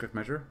 Is this a strict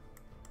measure?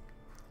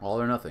 All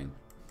or nothing.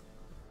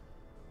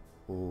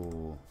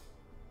 Ooh.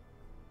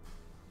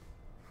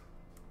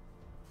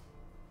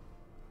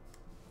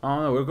 I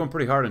don't know, we're going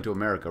pretty hard into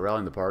America,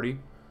 rallying the party.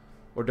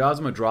 Ordaz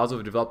and Madrazo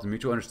have developed a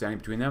mutual understanding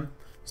between them.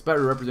 Despite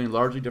representing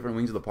largely different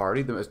wings of the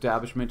party, the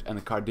establishment and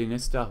the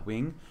Cardenista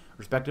wing,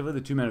 respectively,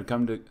 the two men have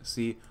come to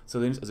see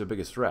Salinas as their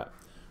biggest threat.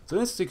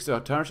 Salinas seeks to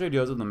tarnish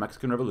ideals of the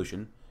Mexican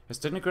Revolution. His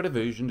technocratic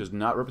vision does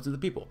not represent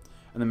the people,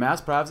 and the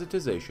mass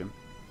privatization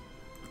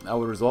that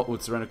would result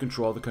would surrender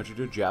control of the country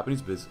to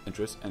Japanese business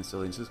interests and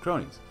Salinas'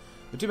 cronies.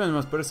 The two men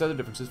must put aside their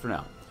differences for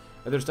now.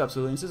 If they're to stop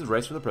Salinas'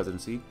 race for the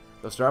presidency,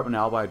 they'll start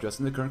now by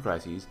addressing the current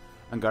crises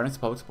and garnering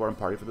public support and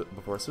party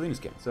before Salinas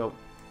can. So,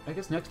 I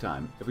guess next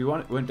time, if we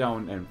went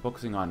down and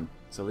focusing on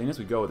Salinas,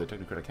 we'd go with a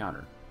technocratic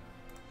counter.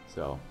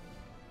 So,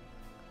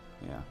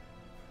 yeah.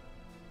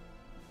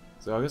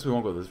 So I guess we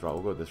won't go this route.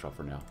 We'll go this route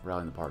for now.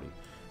 Rallying the party.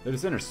 The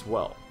dissenters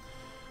swell.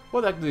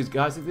 What the heck do these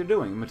guys think they're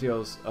doing?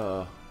 Mateos,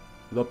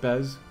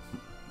 Lopez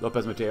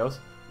Mateos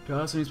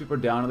tossed the newspaper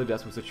down on the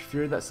desk with such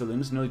fury that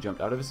Salinas nearly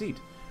jumped out of his seat.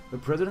 The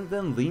president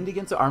then leaned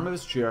against the arm of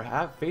his chair,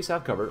 face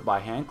half covered, by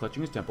a hand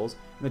clutching his temples,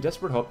 in the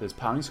desperate hope that his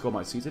pounding skull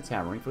might cease its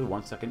hammering for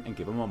 1 second and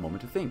give him a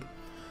moment to think.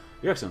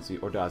 Your Excellency,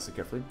 Ordaz said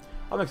carefully,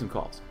 I'll make some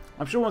calls.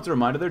 I'm sure once they're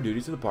reminded of their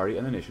duties to the party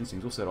and the nation,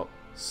 things will settle.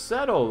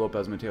 Settle,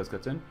 Lopez Mateos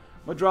cuts in.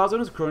 Madrazo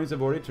and his cronies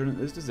have already turned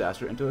this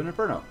disaster into an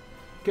inferno.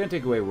 Can't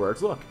take away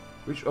words. Look.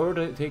 Reached over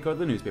to take out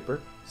the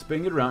newspaper,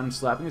 spinning it around and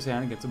slapping his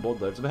hand against the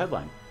bold letters of a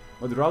headline.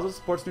 Madrazo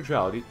supports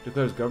neutrality,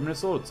 declares government has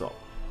sold itself.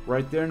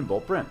 Right there in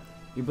bold print.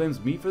 He blames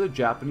me for the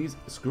Japanese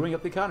screwing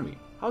up the economy.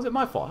 How is it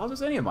my fault? How is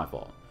this any of my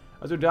fault?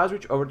 As Ordaz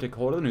reached over to take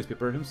hold of the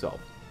newspaper himself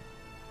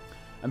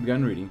and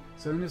began reading,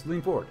 Salinas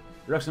leaned forward.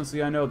 Your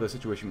Excellency, I know the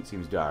situation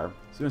seems dire.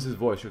 Salinas'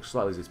 voice shook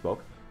slightly as he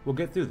spoke. We'll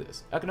get through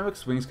this. Economic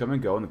swings come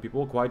and go, and the people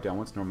will quiet down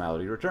once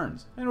normality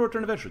returns. And it will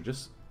return eventually,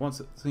 just once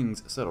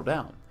things settle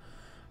down.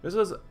 Just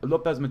as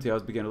Lopez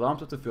Mateos began to allow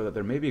himself to feel that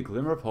there may be a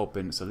glimmer of hope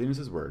in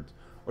Salinas' words,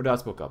 Ordaz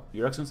spoke up.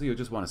 Your Excellency, you'll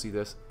just want to see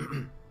this.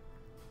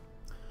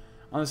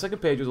 On the second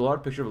page was a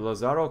large picture of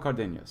Lazaro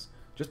Cardenas.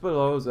 Just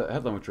below is a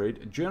headline which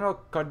read, General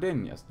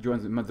Cardenas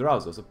joins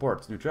Madrazo,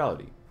 supports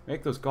neutrality.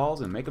 Make those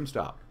calls and make them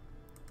stop.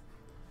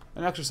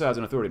 An exercise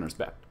in authority and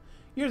respect.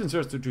 Years in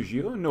service to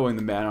Trujillo, knowing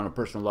the man on a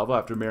personal level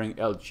after marrying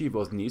El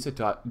Chivo's niece, had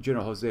taught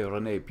General Jose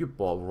Rene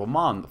Pupil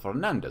Roman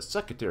Fernandez,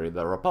 Secretary of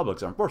the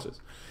Republic's Armed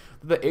Forces,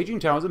 that the aging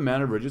town was a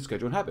man of rigid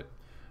schedule and habit.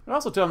 And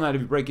also tell him that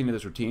if you break into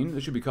this routine,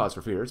 there should be cause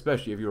for fear,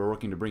 especially if you were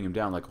working to bring him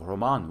down like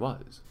Roman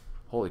was.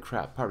 Holy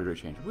crap, poverty rate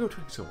change. We were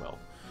doing so well.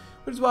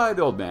 Which is why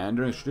the old man,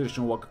 during his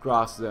traditional walk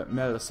across the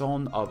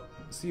Melazon of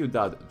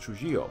Ciudad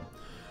Trujillo,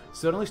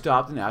 suddenly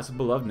stopped and asked his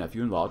beloved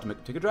nephew-in-law to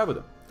take a drive with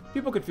him.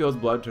 People could feel his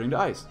blood turning to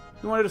ice.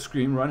 He wanted to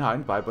scream, run, hide,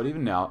 and fight, but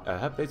even now, at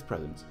Hefe's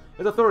presence,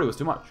 his authority was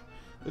too much.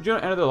 The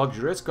general entered the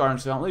luxurious car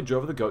and silently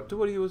drove the goat to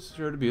what he was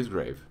sure to be his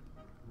grave.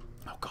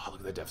 Oh god,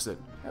 look at the deficit.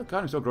 The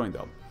economy's still growing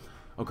though.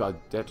 Oh god,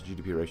 debt to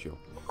GDP ratio.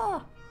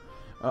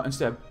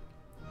 Instead,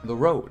 the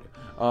road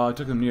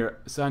took them near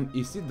San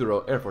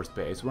Isidro Air Force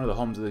Base, one of the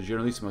homes of the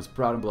Generalissimo's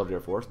proud and beloved Air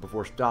Force,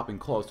 before stopping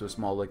close to a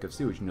small lake of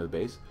sewage near the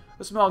base,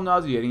 a smell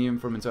nauseating him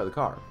from inside the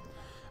car.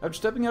 After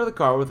stepping out of the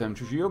car with him,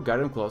 Trujillo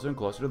guided him closer and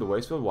closer to the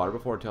waste-filled water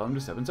before telling him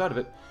to step inside of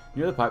it,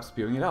 near the pipe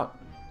spewing it out.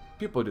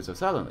 People did so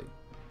silently.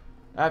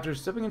 After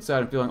stepping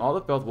inside and feeling all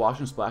the filth wash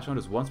and splash on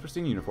his once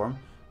pristine uniform,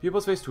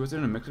 Pupil's face twisted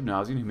in a mix of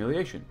nausea and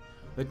humiliation.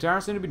 The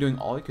tyrant seemed to be doing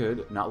all he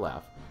could not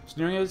laugh,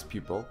 sneering at his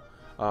pupil,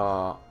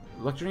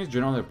 lecturing his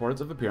general on the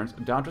importance of appearance,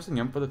 down-dressing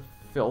him for the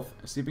filth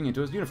seeping into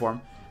his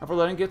uniform, and for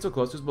letting him get so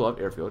close to his beloved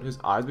airfield, his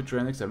eyes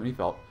betraying the excitement he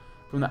felt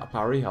from the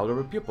power he held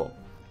over Pupil.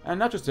 And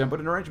not just him,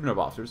 but an arrangement of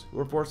officers who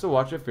were forced to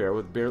watch the affair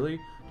with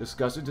barely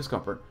disgusted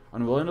discomfort,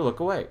 unwilling to look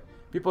away.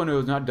 People knew he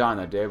was not dying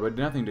that day, but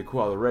nothing to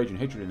quell the rage and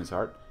hatred in his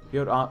heart. He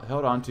held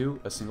on to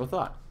a single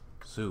thought.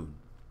 Soon.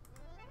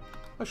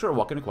 A short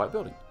walk in a quiet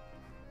building.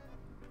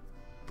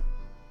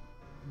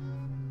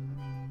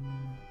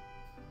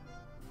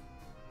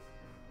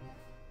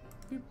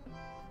 Beep.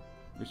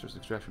 Resource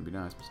extraction would be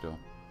nice, but still.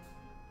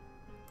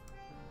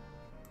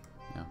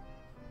 Yeah.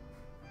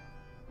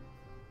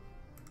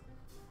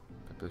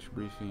 Population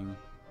briefing.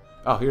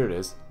 Oh, here it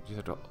is. You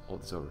just have to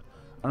hold this over.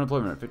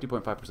 Unemployment rate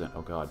 50.5%.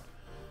 Oh god.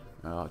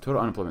 Total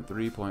unemployment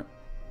 3.1.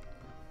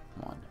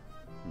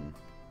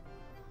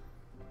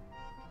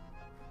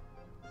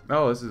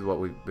 Oh, this is what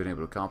we've been able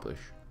to accomplish.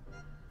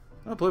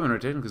 Unemployment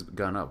rate technically has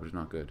gone up, which is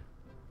not good.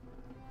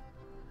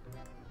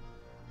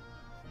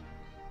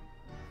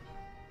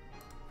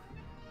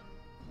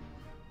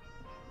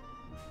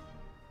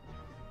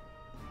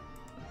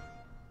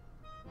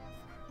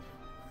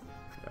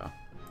 Yeah.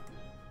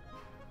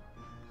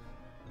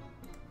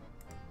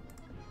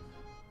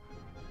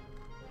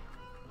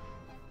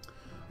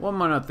 One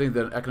might not think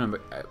that an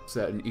economic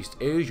upset in East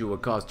Asia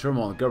would cause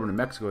turmoil in the government of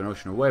Mexico an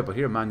ocean away, but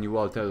here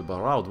Manuel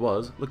Telbarrald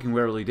was, looking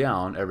warily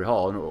down every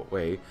hall in a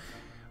way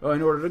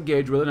in order to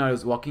gauge whether or not he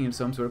was walking into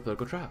some sort of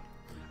political trap.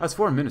 As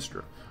foreign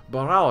minister,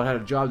 Barao had a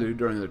job to do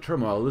during the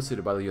turmoil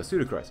elicited by the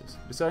Yasuda crisis,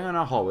 deciding on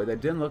a hallway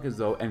that didn't look as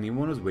though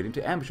anyone was waiting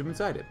to ambush him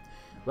inside it.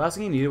 The last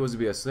thing he needed was to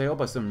be assailed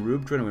by some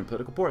rube trying to win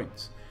political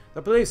points.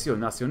 The Palacio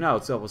Nacional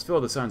itself was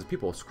filled with signs of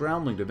people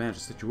scrambling to manage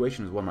the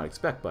situation as one might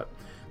expect, but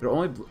there were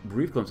only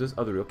brief glimpses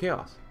of the real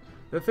chaos.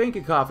 The faint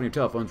cacophony of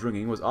telephones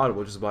ringing was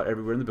audible just about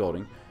everywhere in the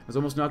building, and was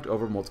almost knocked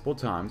over multiple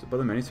times by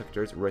the many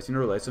secretaries racing to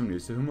relay some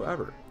news to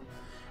whomever.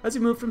 As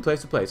he moved from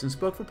place to place and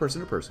spoke from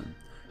person to person,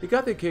 he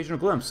got the occasional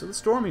glimpse of the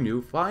storm he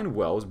knew fine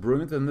well was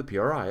brewing within the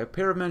PRI, a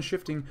pair of men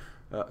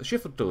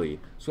shiftily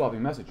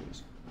swapping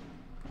messages.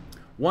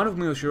 One of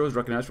Miyoshiro was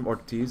recognized from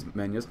Ortiz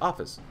Menya's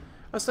office.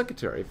 A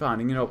secretary,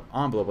 finding an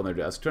envelope on their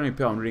desk, turning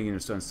pale and reading in her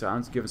son's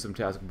silence, given some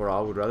task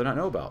Baral would rather not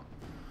know about.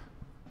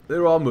 They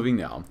were all moving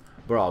now.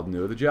 Baral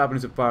knew the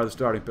Japanese had fired the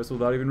starting pistol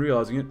without even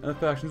realizing it, and the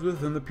factions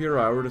within the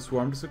PRI were to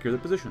swarm to secure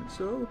their positions,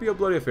 so it would be a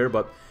bloody affair,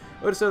 but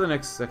it would start the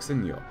next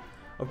sexennial.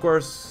 Of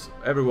course,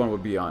 everyone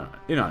would be in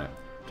on it.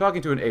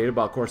 Talking to an aide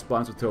about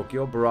correspondence with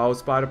Tokyo, Baral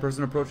spied a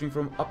person approaching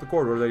from up the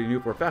corridor that he knew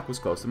for a fact was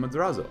close to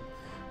Madrazo.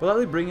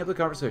 Politely bringing up the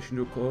conversation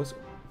to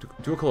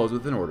a close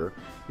with an order,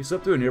 he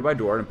slipped through a nearby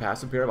door and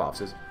passed a pair of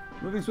offices,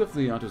 moving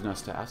swiftly onto his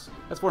next task.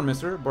 As for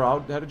Mr.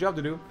 Baral had a job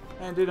to do,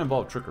 and it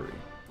involved trickery.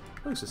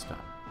 At least this time.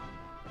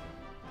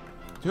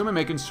 To whom it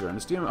may concern,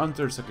 esteemed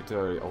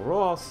Undersecretary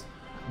Oroas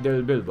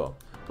del Bilbo.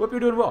 Hope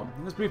you're doing well.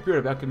 In this brief period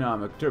of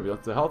economic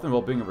turbulence, the health and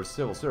well-being of our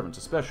civil servants,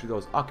 especially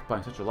those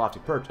occupying such a lofty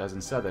perch as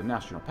inside the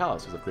National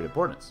Palace, is of great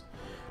importance.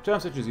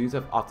 Times such as these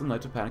have often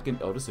led to panic and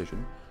ill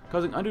decision,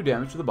 causing undue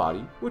damage to the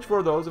body, which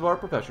for those of our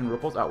profession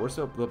ripples outwards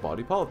to the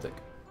body politic.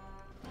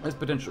 This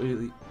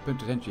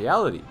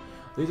potentiality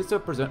leads us to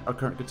present our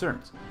current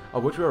concerns,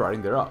 of which we are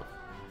writing thereof.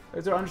 It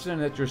is our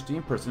understanding that your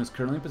esteemed person is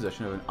currently in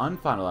possession of an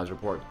unfinalized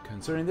report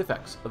concerning the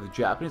effects of the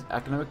Japanese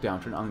economic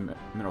downturn on the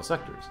mineral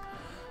sectors,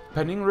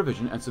 pending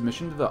revision and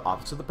submission to the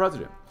Office of the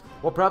President.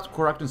 While perhaps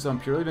correct in some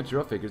purely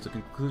material figures, the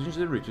conclusions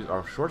it reaches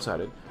are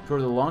short-sighted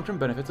toward the long-term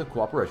benefits of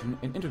cooperation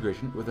and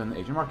integration within the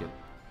Asian market.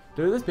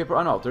 To leave this paper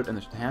unaltered in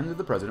the hands of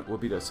the President would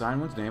be to assign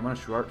one's name on a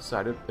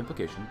short-sighted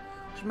implication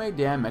which may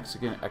damn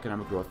Mexican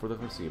economic growth for the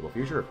foreseeable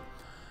future.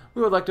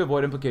 We would like to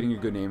avoid implicating your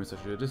good name in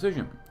such a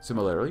decision.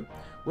 Similarly, we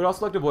would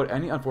also like to avoid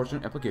any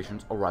unfortunate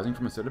implications arising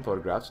from a set of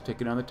photographs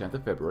taken on the 10th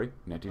of February,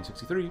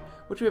 1963,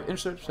 which we have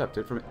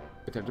intercepted from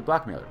attempted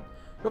blackmailer.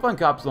 You'll find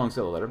copies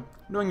alongside the letter.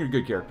 Knowing your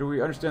good character,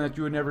 we understand that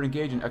you would never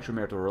engage in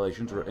extramarital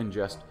relations or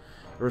ingest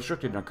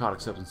restricted narcotic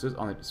substances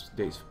on the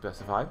date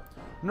specified,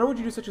 nor would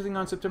you do such a thing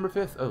on September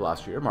 5th of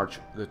last year, March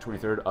the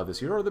 23rd of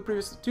this year, or the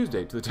previous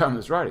Tuesday to the time of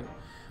this writing.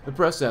 The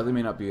press sadly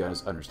may not be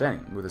as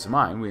understanding. With this in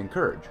mind, we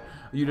encourage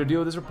you to deal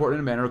with this report in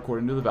a manner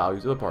according to the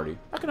values of the party,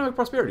 economic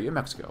prosperity in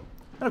Mexico.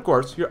 And of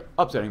course, your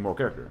upstanding moral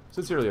character.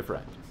 Sincerely a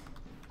friend.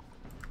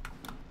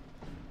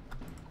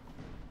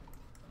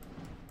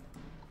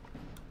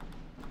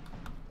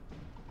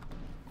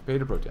 Pay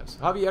to protest.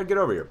 Javier, get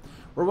over here.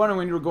 We're wondering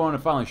when you were going to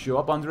finally show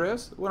up,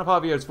 Andreas. One of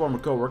Javier's former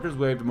co-workers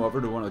waved him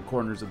over to one of the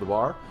corners of the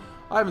bar.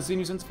 I haven't seen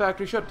you since the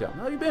factory shutdown.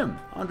 How you been?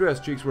 Andreas'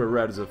 cheeks were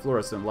red as a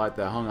fluorescent light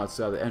that hung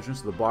outside the entrance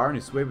to the bar, and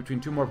he swayed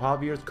between two more of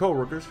Javier's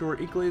co-workers who were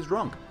equally as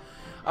drunk.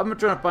 I've been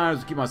trying to find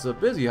out to keep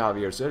myself busy,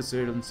 Javier said, as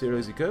sincerely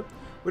as he could.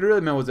 What he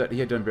really meant was that he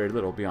had done very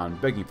little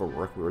beyond begging for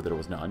work where there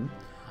was none.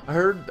 I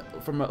heard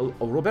from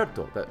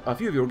Roberto that a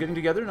few of you were getting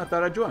together, and I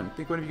thought I'd join.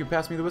 Think one of you could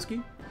pass me the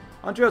whiskey?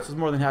 Andreas was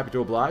more than happy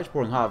to oblige,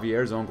 pouring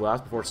Javier's own glass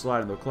before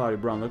sliding the cloudy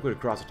brown liquid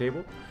across the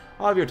table.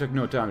 Javier took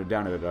no time to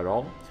down it at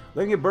all,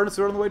 letting it burn its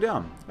throat on the way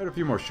down. Had a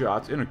few more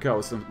shots, intercut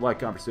with some light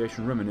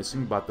conversation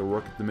reminiscing about the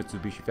work at the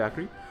Mitsubishi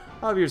factory.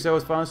 Javier's head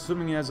was finally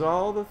swimming as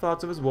all the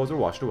thoughts of his woes were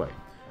washed away.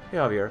 Hey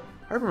Javier,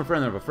 I heard from a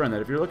friend of a friend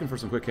that if you're looking for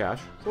some quick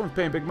cash, someone's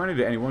paying big money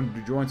to anyone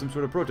to join some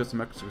sort of protest in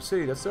Mexico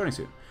City that's starting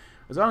soon.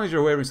 As long as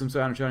you're waving some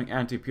sign and shouting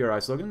anti-PRI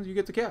slogans, you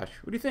get the cash.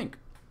 What do you think?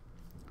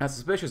 As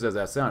suspicious as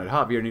that sounded,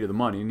 Javier needed the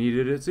money and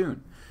needed it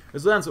soon.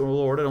 His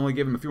landlord had only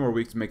given him a few more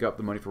weeks to make up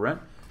the money for rent,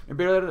 and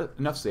barely had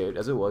enough saved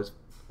as it was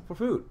for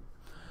food.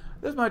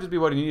 This might just be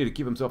what he needed to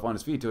keep himself on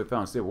his feet till he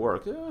found stable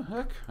work.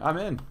 Heck, I'm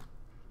in.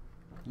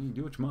 You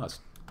do what you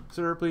must.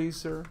 Sir, please,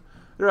 sir.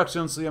 Your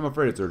Excellency, I'm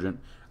afraid it's urgent.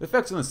 The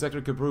effects in the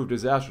sector could prove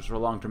disastrous for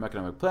long-term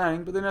economic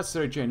planning, but the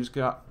necessary changes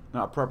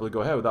cannot properly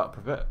go ahead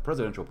without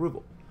presidential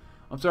approval.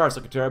 I'm sorry,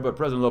 Secretary, but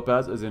President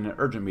Lopez is in an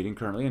urgent meeting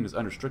currently and is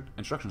under strict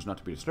instructions not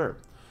to be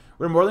disturbed.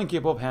 We're more than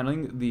capable of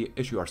handling the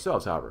issue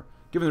ourselves, however.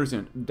 Given the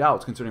recent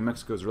doubts concerning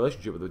Mexico's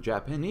relationship with the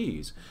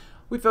Japanese,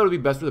 we felt it would be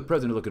best for the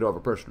President to look it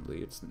over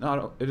personally.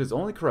 It is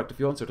only correct to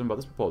feel uncertain about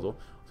this proposal,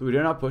 so we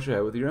dare not push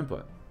ahead with your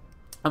input.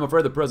 I'm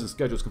afraid the President's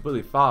schedule is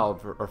completely filled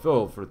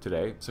for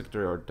today,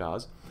 Secretary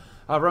Ordaz.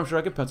 However, I'm sure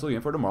I can pencil you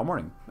in for tomorrow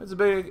morning. It's a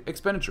big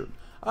expenditure.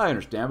 I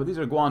understand, but these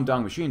are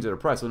Guangdong machines at a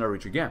price they'll never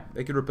reach again.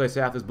 They could replace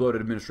half this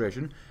bloated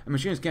administration, and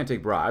machines can't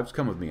take bribes.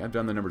 Come with me. I've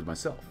done the numbers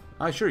myself.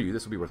 I assure you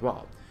this will be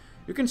worthwhile.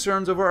 Your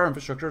concerns over our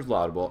infrastructure is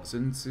laudable,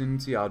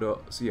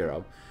 Licenciado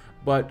Sierra,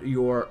 but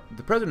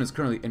the president is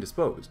currently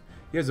indisposed.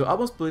 He has the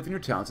utmost belief in your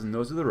talents and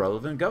those of the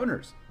relevant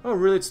governors. Oh,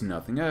 really, it's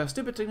nothing. A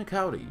stupid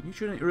technicality. You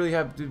shouldn't really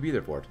have to be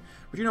there for it.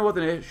 But you know what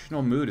the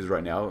national mood is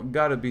right now.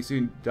 Gotta be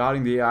seen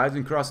dotting the I's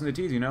and crossing the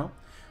T's, you know?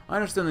 I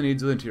understand the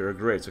needs of the interior,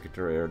 great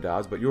Secretary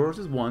does, but yours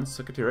is one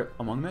secretariat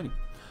among many.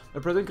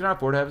 The president cannot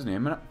afford to have his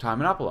name and time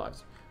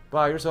monopolized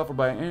by yourself or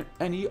by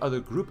any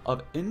other group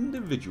of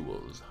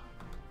individuals.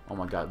 Oh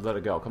my god, let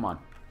it go. Come on.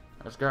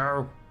 Let's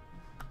go.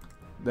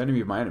 The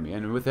enemy of my enemy,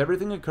 and with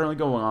everything currently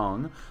going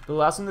on, the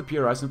last thing the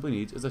PRI simply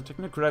needs is a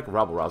technocratic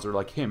rabble-rouser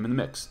like him in the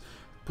mix.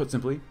 Put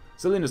simply,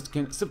 Salinas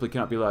simply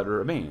cannot be allowed to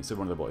remain, said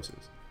one of the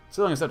voices.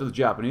 Selling us out to the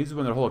Japanese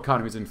when their whole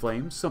economy is in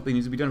flames, something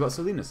needs to be done about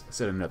Salinas,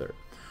 said another.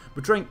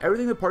 Betraying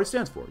everything the party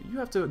stands for, you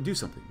have to do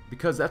something,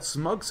 because that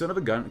smug son of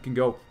a gun can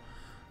go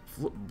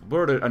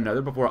blurted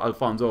another before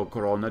Alfonso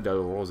Corona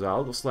del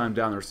Rosal slammed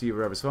down the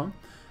receiver of his phone.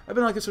 I've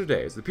been like this for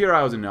days. The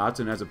PRI was in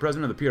knots, and as the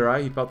president of the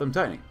PRI, he felt them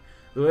tightening.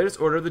 The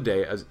latest order of the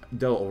day, as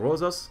Del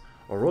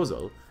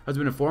Rosal has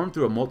been informed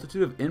through a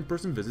multitude of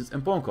in-person visits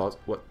and phone calls,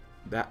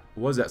 that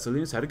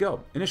Salinas had to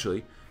go. Initially,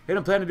 he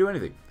hadn't planned to do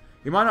anything.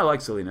 He might not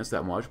like Salinas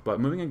that much, but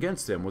moving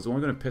against him was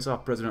only going to piss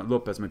off President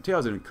Lopez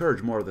Mateos and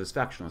encourage more of this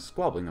factional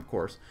squabbling, of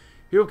course.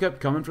 People kept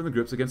coming from the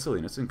groups against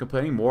Salinas and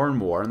complaining more and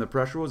more, and the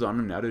pressure was on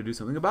him now to do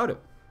something about it.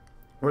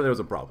 Where there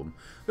was a problem,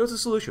 there was a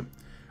solution.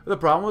 The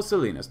problem was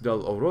Salinas. Del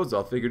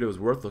Rosal figured it was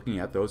worth looking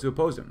at those who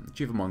opposed him.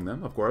 Chief among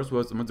them, of course,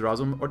 was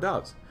Madrazo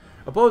Ordaz.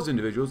 Opposed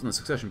individuals in the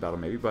succession battle,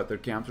 maybe, but their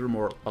camps were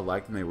more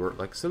alike than they were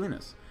like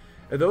Salinas.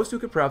 If those two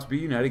could perhaps be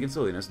united against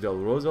Salinas, Del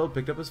Rosal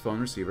picked up his phone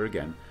receiver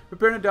again,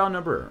 preparing to dial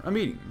number. A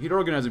meeting. He'd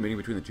organize a meeting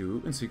between the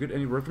two in secret, and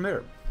he'd work from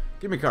there.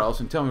 Give me Carlos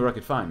and tell me where I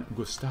could find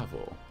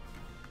Gustavo.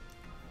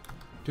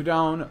 Throw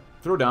down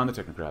the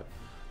technocrat.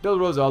 Del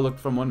Rosal looked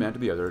from one man to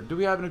the other. Do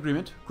we have an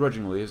agreement?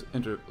 Grudgingly, his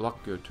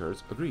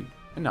interlocutors agreed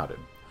and nodded.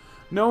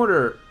 No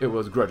wonder it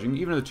was grudging.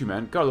 Even the two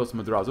men, Carlos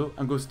Madrazo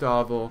and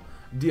Gustavo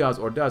Diaz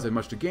Ordaz, had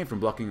much to gain from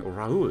blocking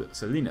Raúl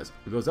Salinas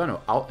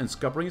Lozano out and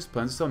scuppering his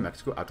plans to sell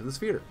Mexico out to the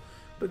sphere.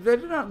 But they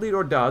did not lead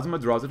Ordaz and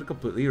Madrazo to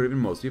completely or even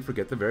mostly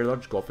forget the very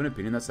large gulf in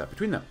opinion that sat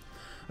between them.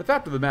 The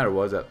fact of the matter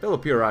was that fellow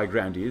PRI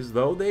grandees,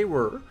 though they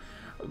were,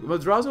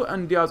 Madrazo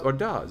and Diaz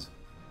Ordaz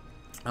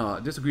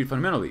disagreed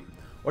fundamentally.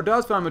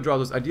 Ordaz found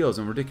Madrazo's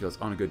idealism ridiculous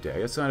on a good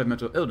day, a sign of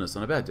mental illness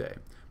on a bad day.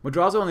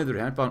 Madrazo, on the other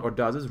hand, found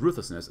Ordaz's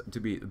ruthlessness to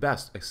be at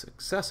best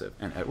excessive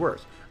and, at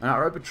worst, an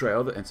outright betrayal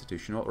of the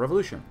institutional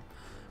revolution.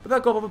 But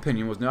that gulf of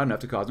opinion was not enough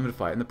to cause them to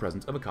fight in the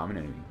presence of a common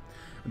enemy,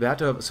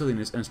 that of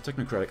Salinas and his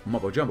technocratic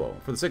mumbo-jumbo,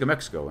 for the sake of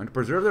Mexico, and to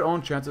preserve their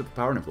own chance of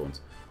power and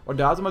influence.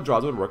 Ordaz and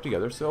Madrazo would work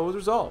together, so it was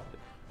resolved.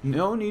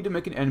 No need to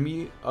make an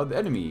enemy of the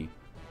enemy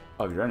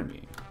of your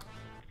enemy.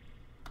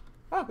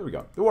 Ah, there we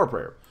go. The War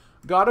Prayer.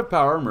 God of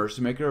power and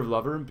mercy, maker of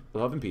love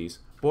and peace,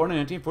 born in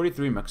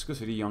 1943 in Mexico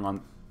City,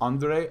 young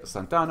Andre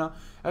Santana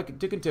had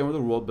to contend with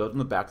a world built on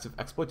the backs of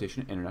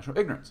exploitation and international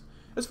ignorance.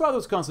 His father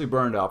was constantly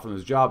burned out from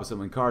his job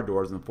assembling car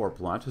doors in the port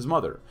plant. His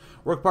mother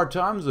worked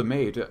part-time as a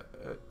maid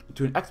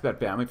to an expat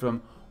family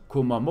from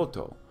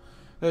Kumamoto.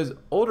 His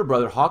older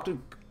brother hawked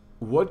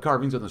wood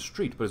carvings on the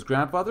street, but his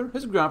grandfather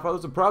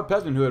was a proud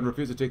peasant who had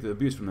refused to take the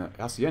abuse from the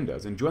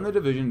haciendas and joined the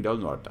division del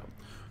Norte.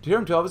 To hear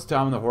him tell of his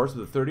time on the horse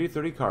with a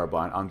 30-30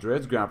 carbine,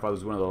 Andre's grandfather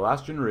was one of the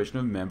last generation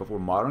of men before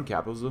modern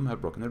capitalism had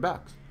broken their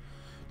backs.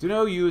 To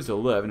know you is to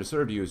live, and to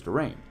serve you is to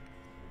reign.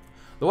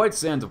 The white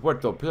sands of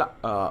Puerto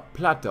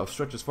Plata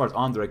stretched as far as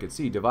Andre could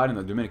see, dividing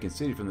the Dominican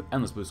city from the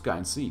endless blue sky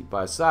and sea.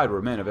 By his side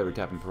were men of every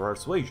type and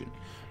persuasion.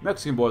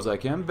 Mexican boys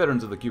like him,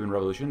 veterans of the Cuban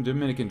Revolution,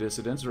 Dominican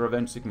dissidents,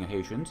 revenge-seeking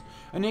Haitians,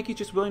 and Yankees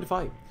just willing to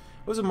fight.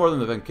 It was more than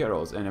the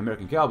vaqueros and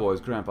American cowboys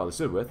grandfather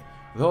stood with.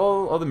 The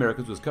whole of the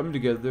Americans was coming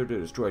together to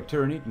destroy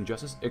tyranny,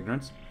 injustice,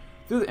 ignorance,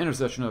 through the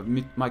intercession of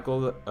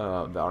Michael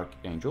the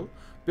Archangel,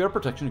 bear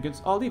protection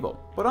against all evil.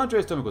 But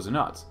Andre's stomach was in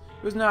knots.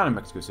 He was not in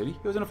Mexico City.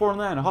 He was in a foreign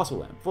land, a hostile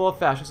land, full of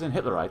fascists and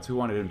Hitlerites who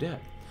wanted him dead.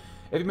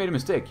 If he made a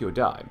mistake, he would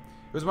die.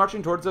 He was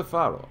marching towards the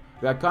Faro,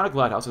 the iconic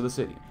lighthouse of the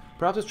city.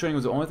 Perhaps his training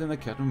was the only thing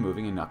that kept him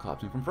moving and not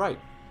collapsing from fright.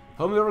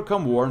 Help me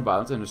overcome war and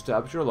violence and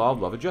establish your law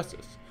of love and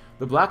justice.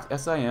 The black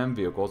SIM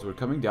vehicles were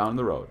coming down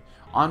the road.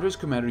 Andre's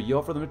commander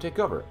yelled for them to take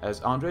cover.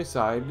 As Andre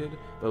sided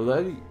the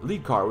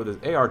lead car with his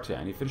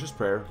AR-10, he finished his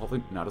prayer,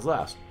 hopefully not his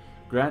last.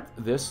 Grant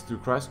this through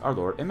Christ our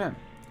Lord. Amen.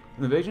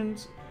 The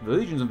Legion's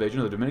invasion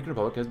of the Dominican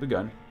Republic has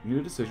begun.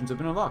 New decisions have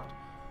been unlocked.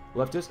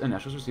 Leftists and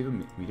nationalists receive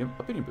a medium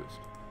opinion boost.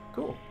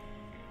 Cool.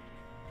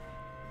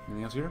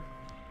 Anything else here?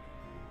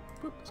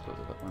 Boop. Let's close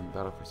that one.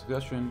 Battle for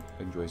suggestion.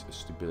 Enjoys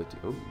stability.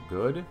 Oh,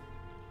 good.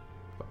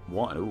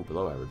 One. Oh,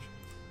 below average.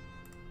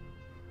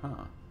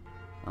 Huh.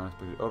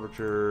 Unexpected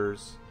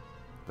overtures.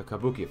 The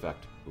Kabuki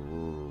effect.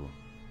 Ooh.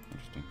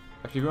 Interesting.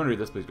 Actually, if you want to read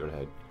this, please go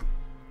ahead.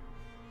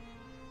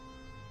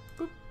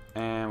 Boop.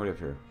 And what do we have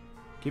here?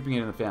 Keeping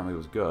it in the family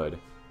was good.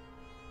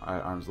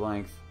 Alright, arm's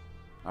length.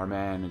 Our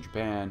man in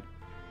Japan.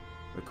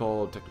 The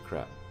cold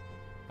technocrat.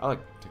 I like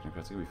technocrats,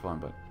 it's gonna be fun,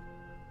 but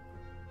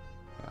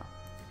yeah.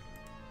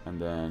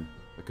 And then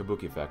the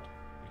Kabuki effect.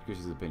 Gives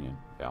his opinion.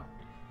 Yeah.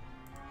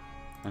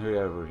 And who do we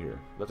have over here?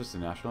 Leftists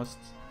and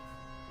nationalists.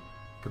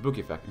 Kabuki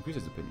effect.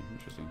 Increases opinion.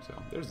 Interesting. So,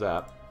 there's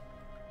that.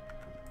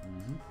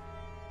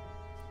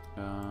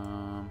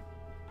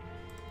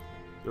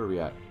 Where are we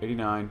at?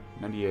 89,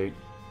 98,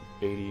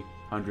 80,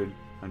 100,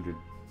 100,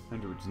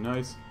 100, which is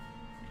nice.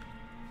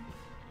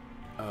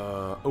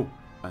 Oh,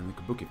 and the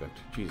Kabuki effect.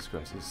 Jesus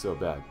Christ, this is so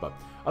bad. But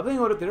I'll think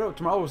about it there.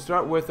 Tomorrow we'll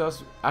start with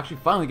us actually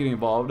finally getting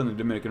involved in the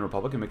Dominican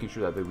Republic and making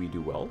sure that we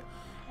do well.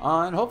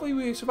 And hopefully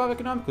we survive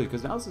economically,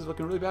 because now this is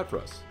looking really bad for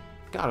us.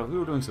 God, we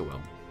were doing so well.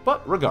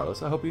 But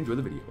regardless, I hope you enjoyed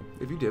the video.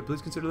 If you did,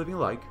 please consider leaving a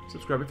like,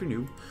 subscribe if you're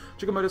new,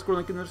 check out my Discord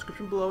link in the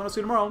description below, and I'll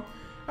see you tomorrow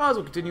as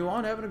we'll continue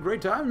on having a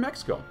great time in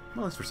Mexico.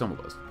 Well, at least for some of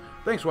us.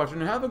 Thanks for watching,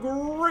 and have a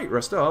great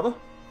rest of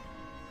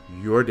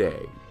your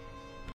day.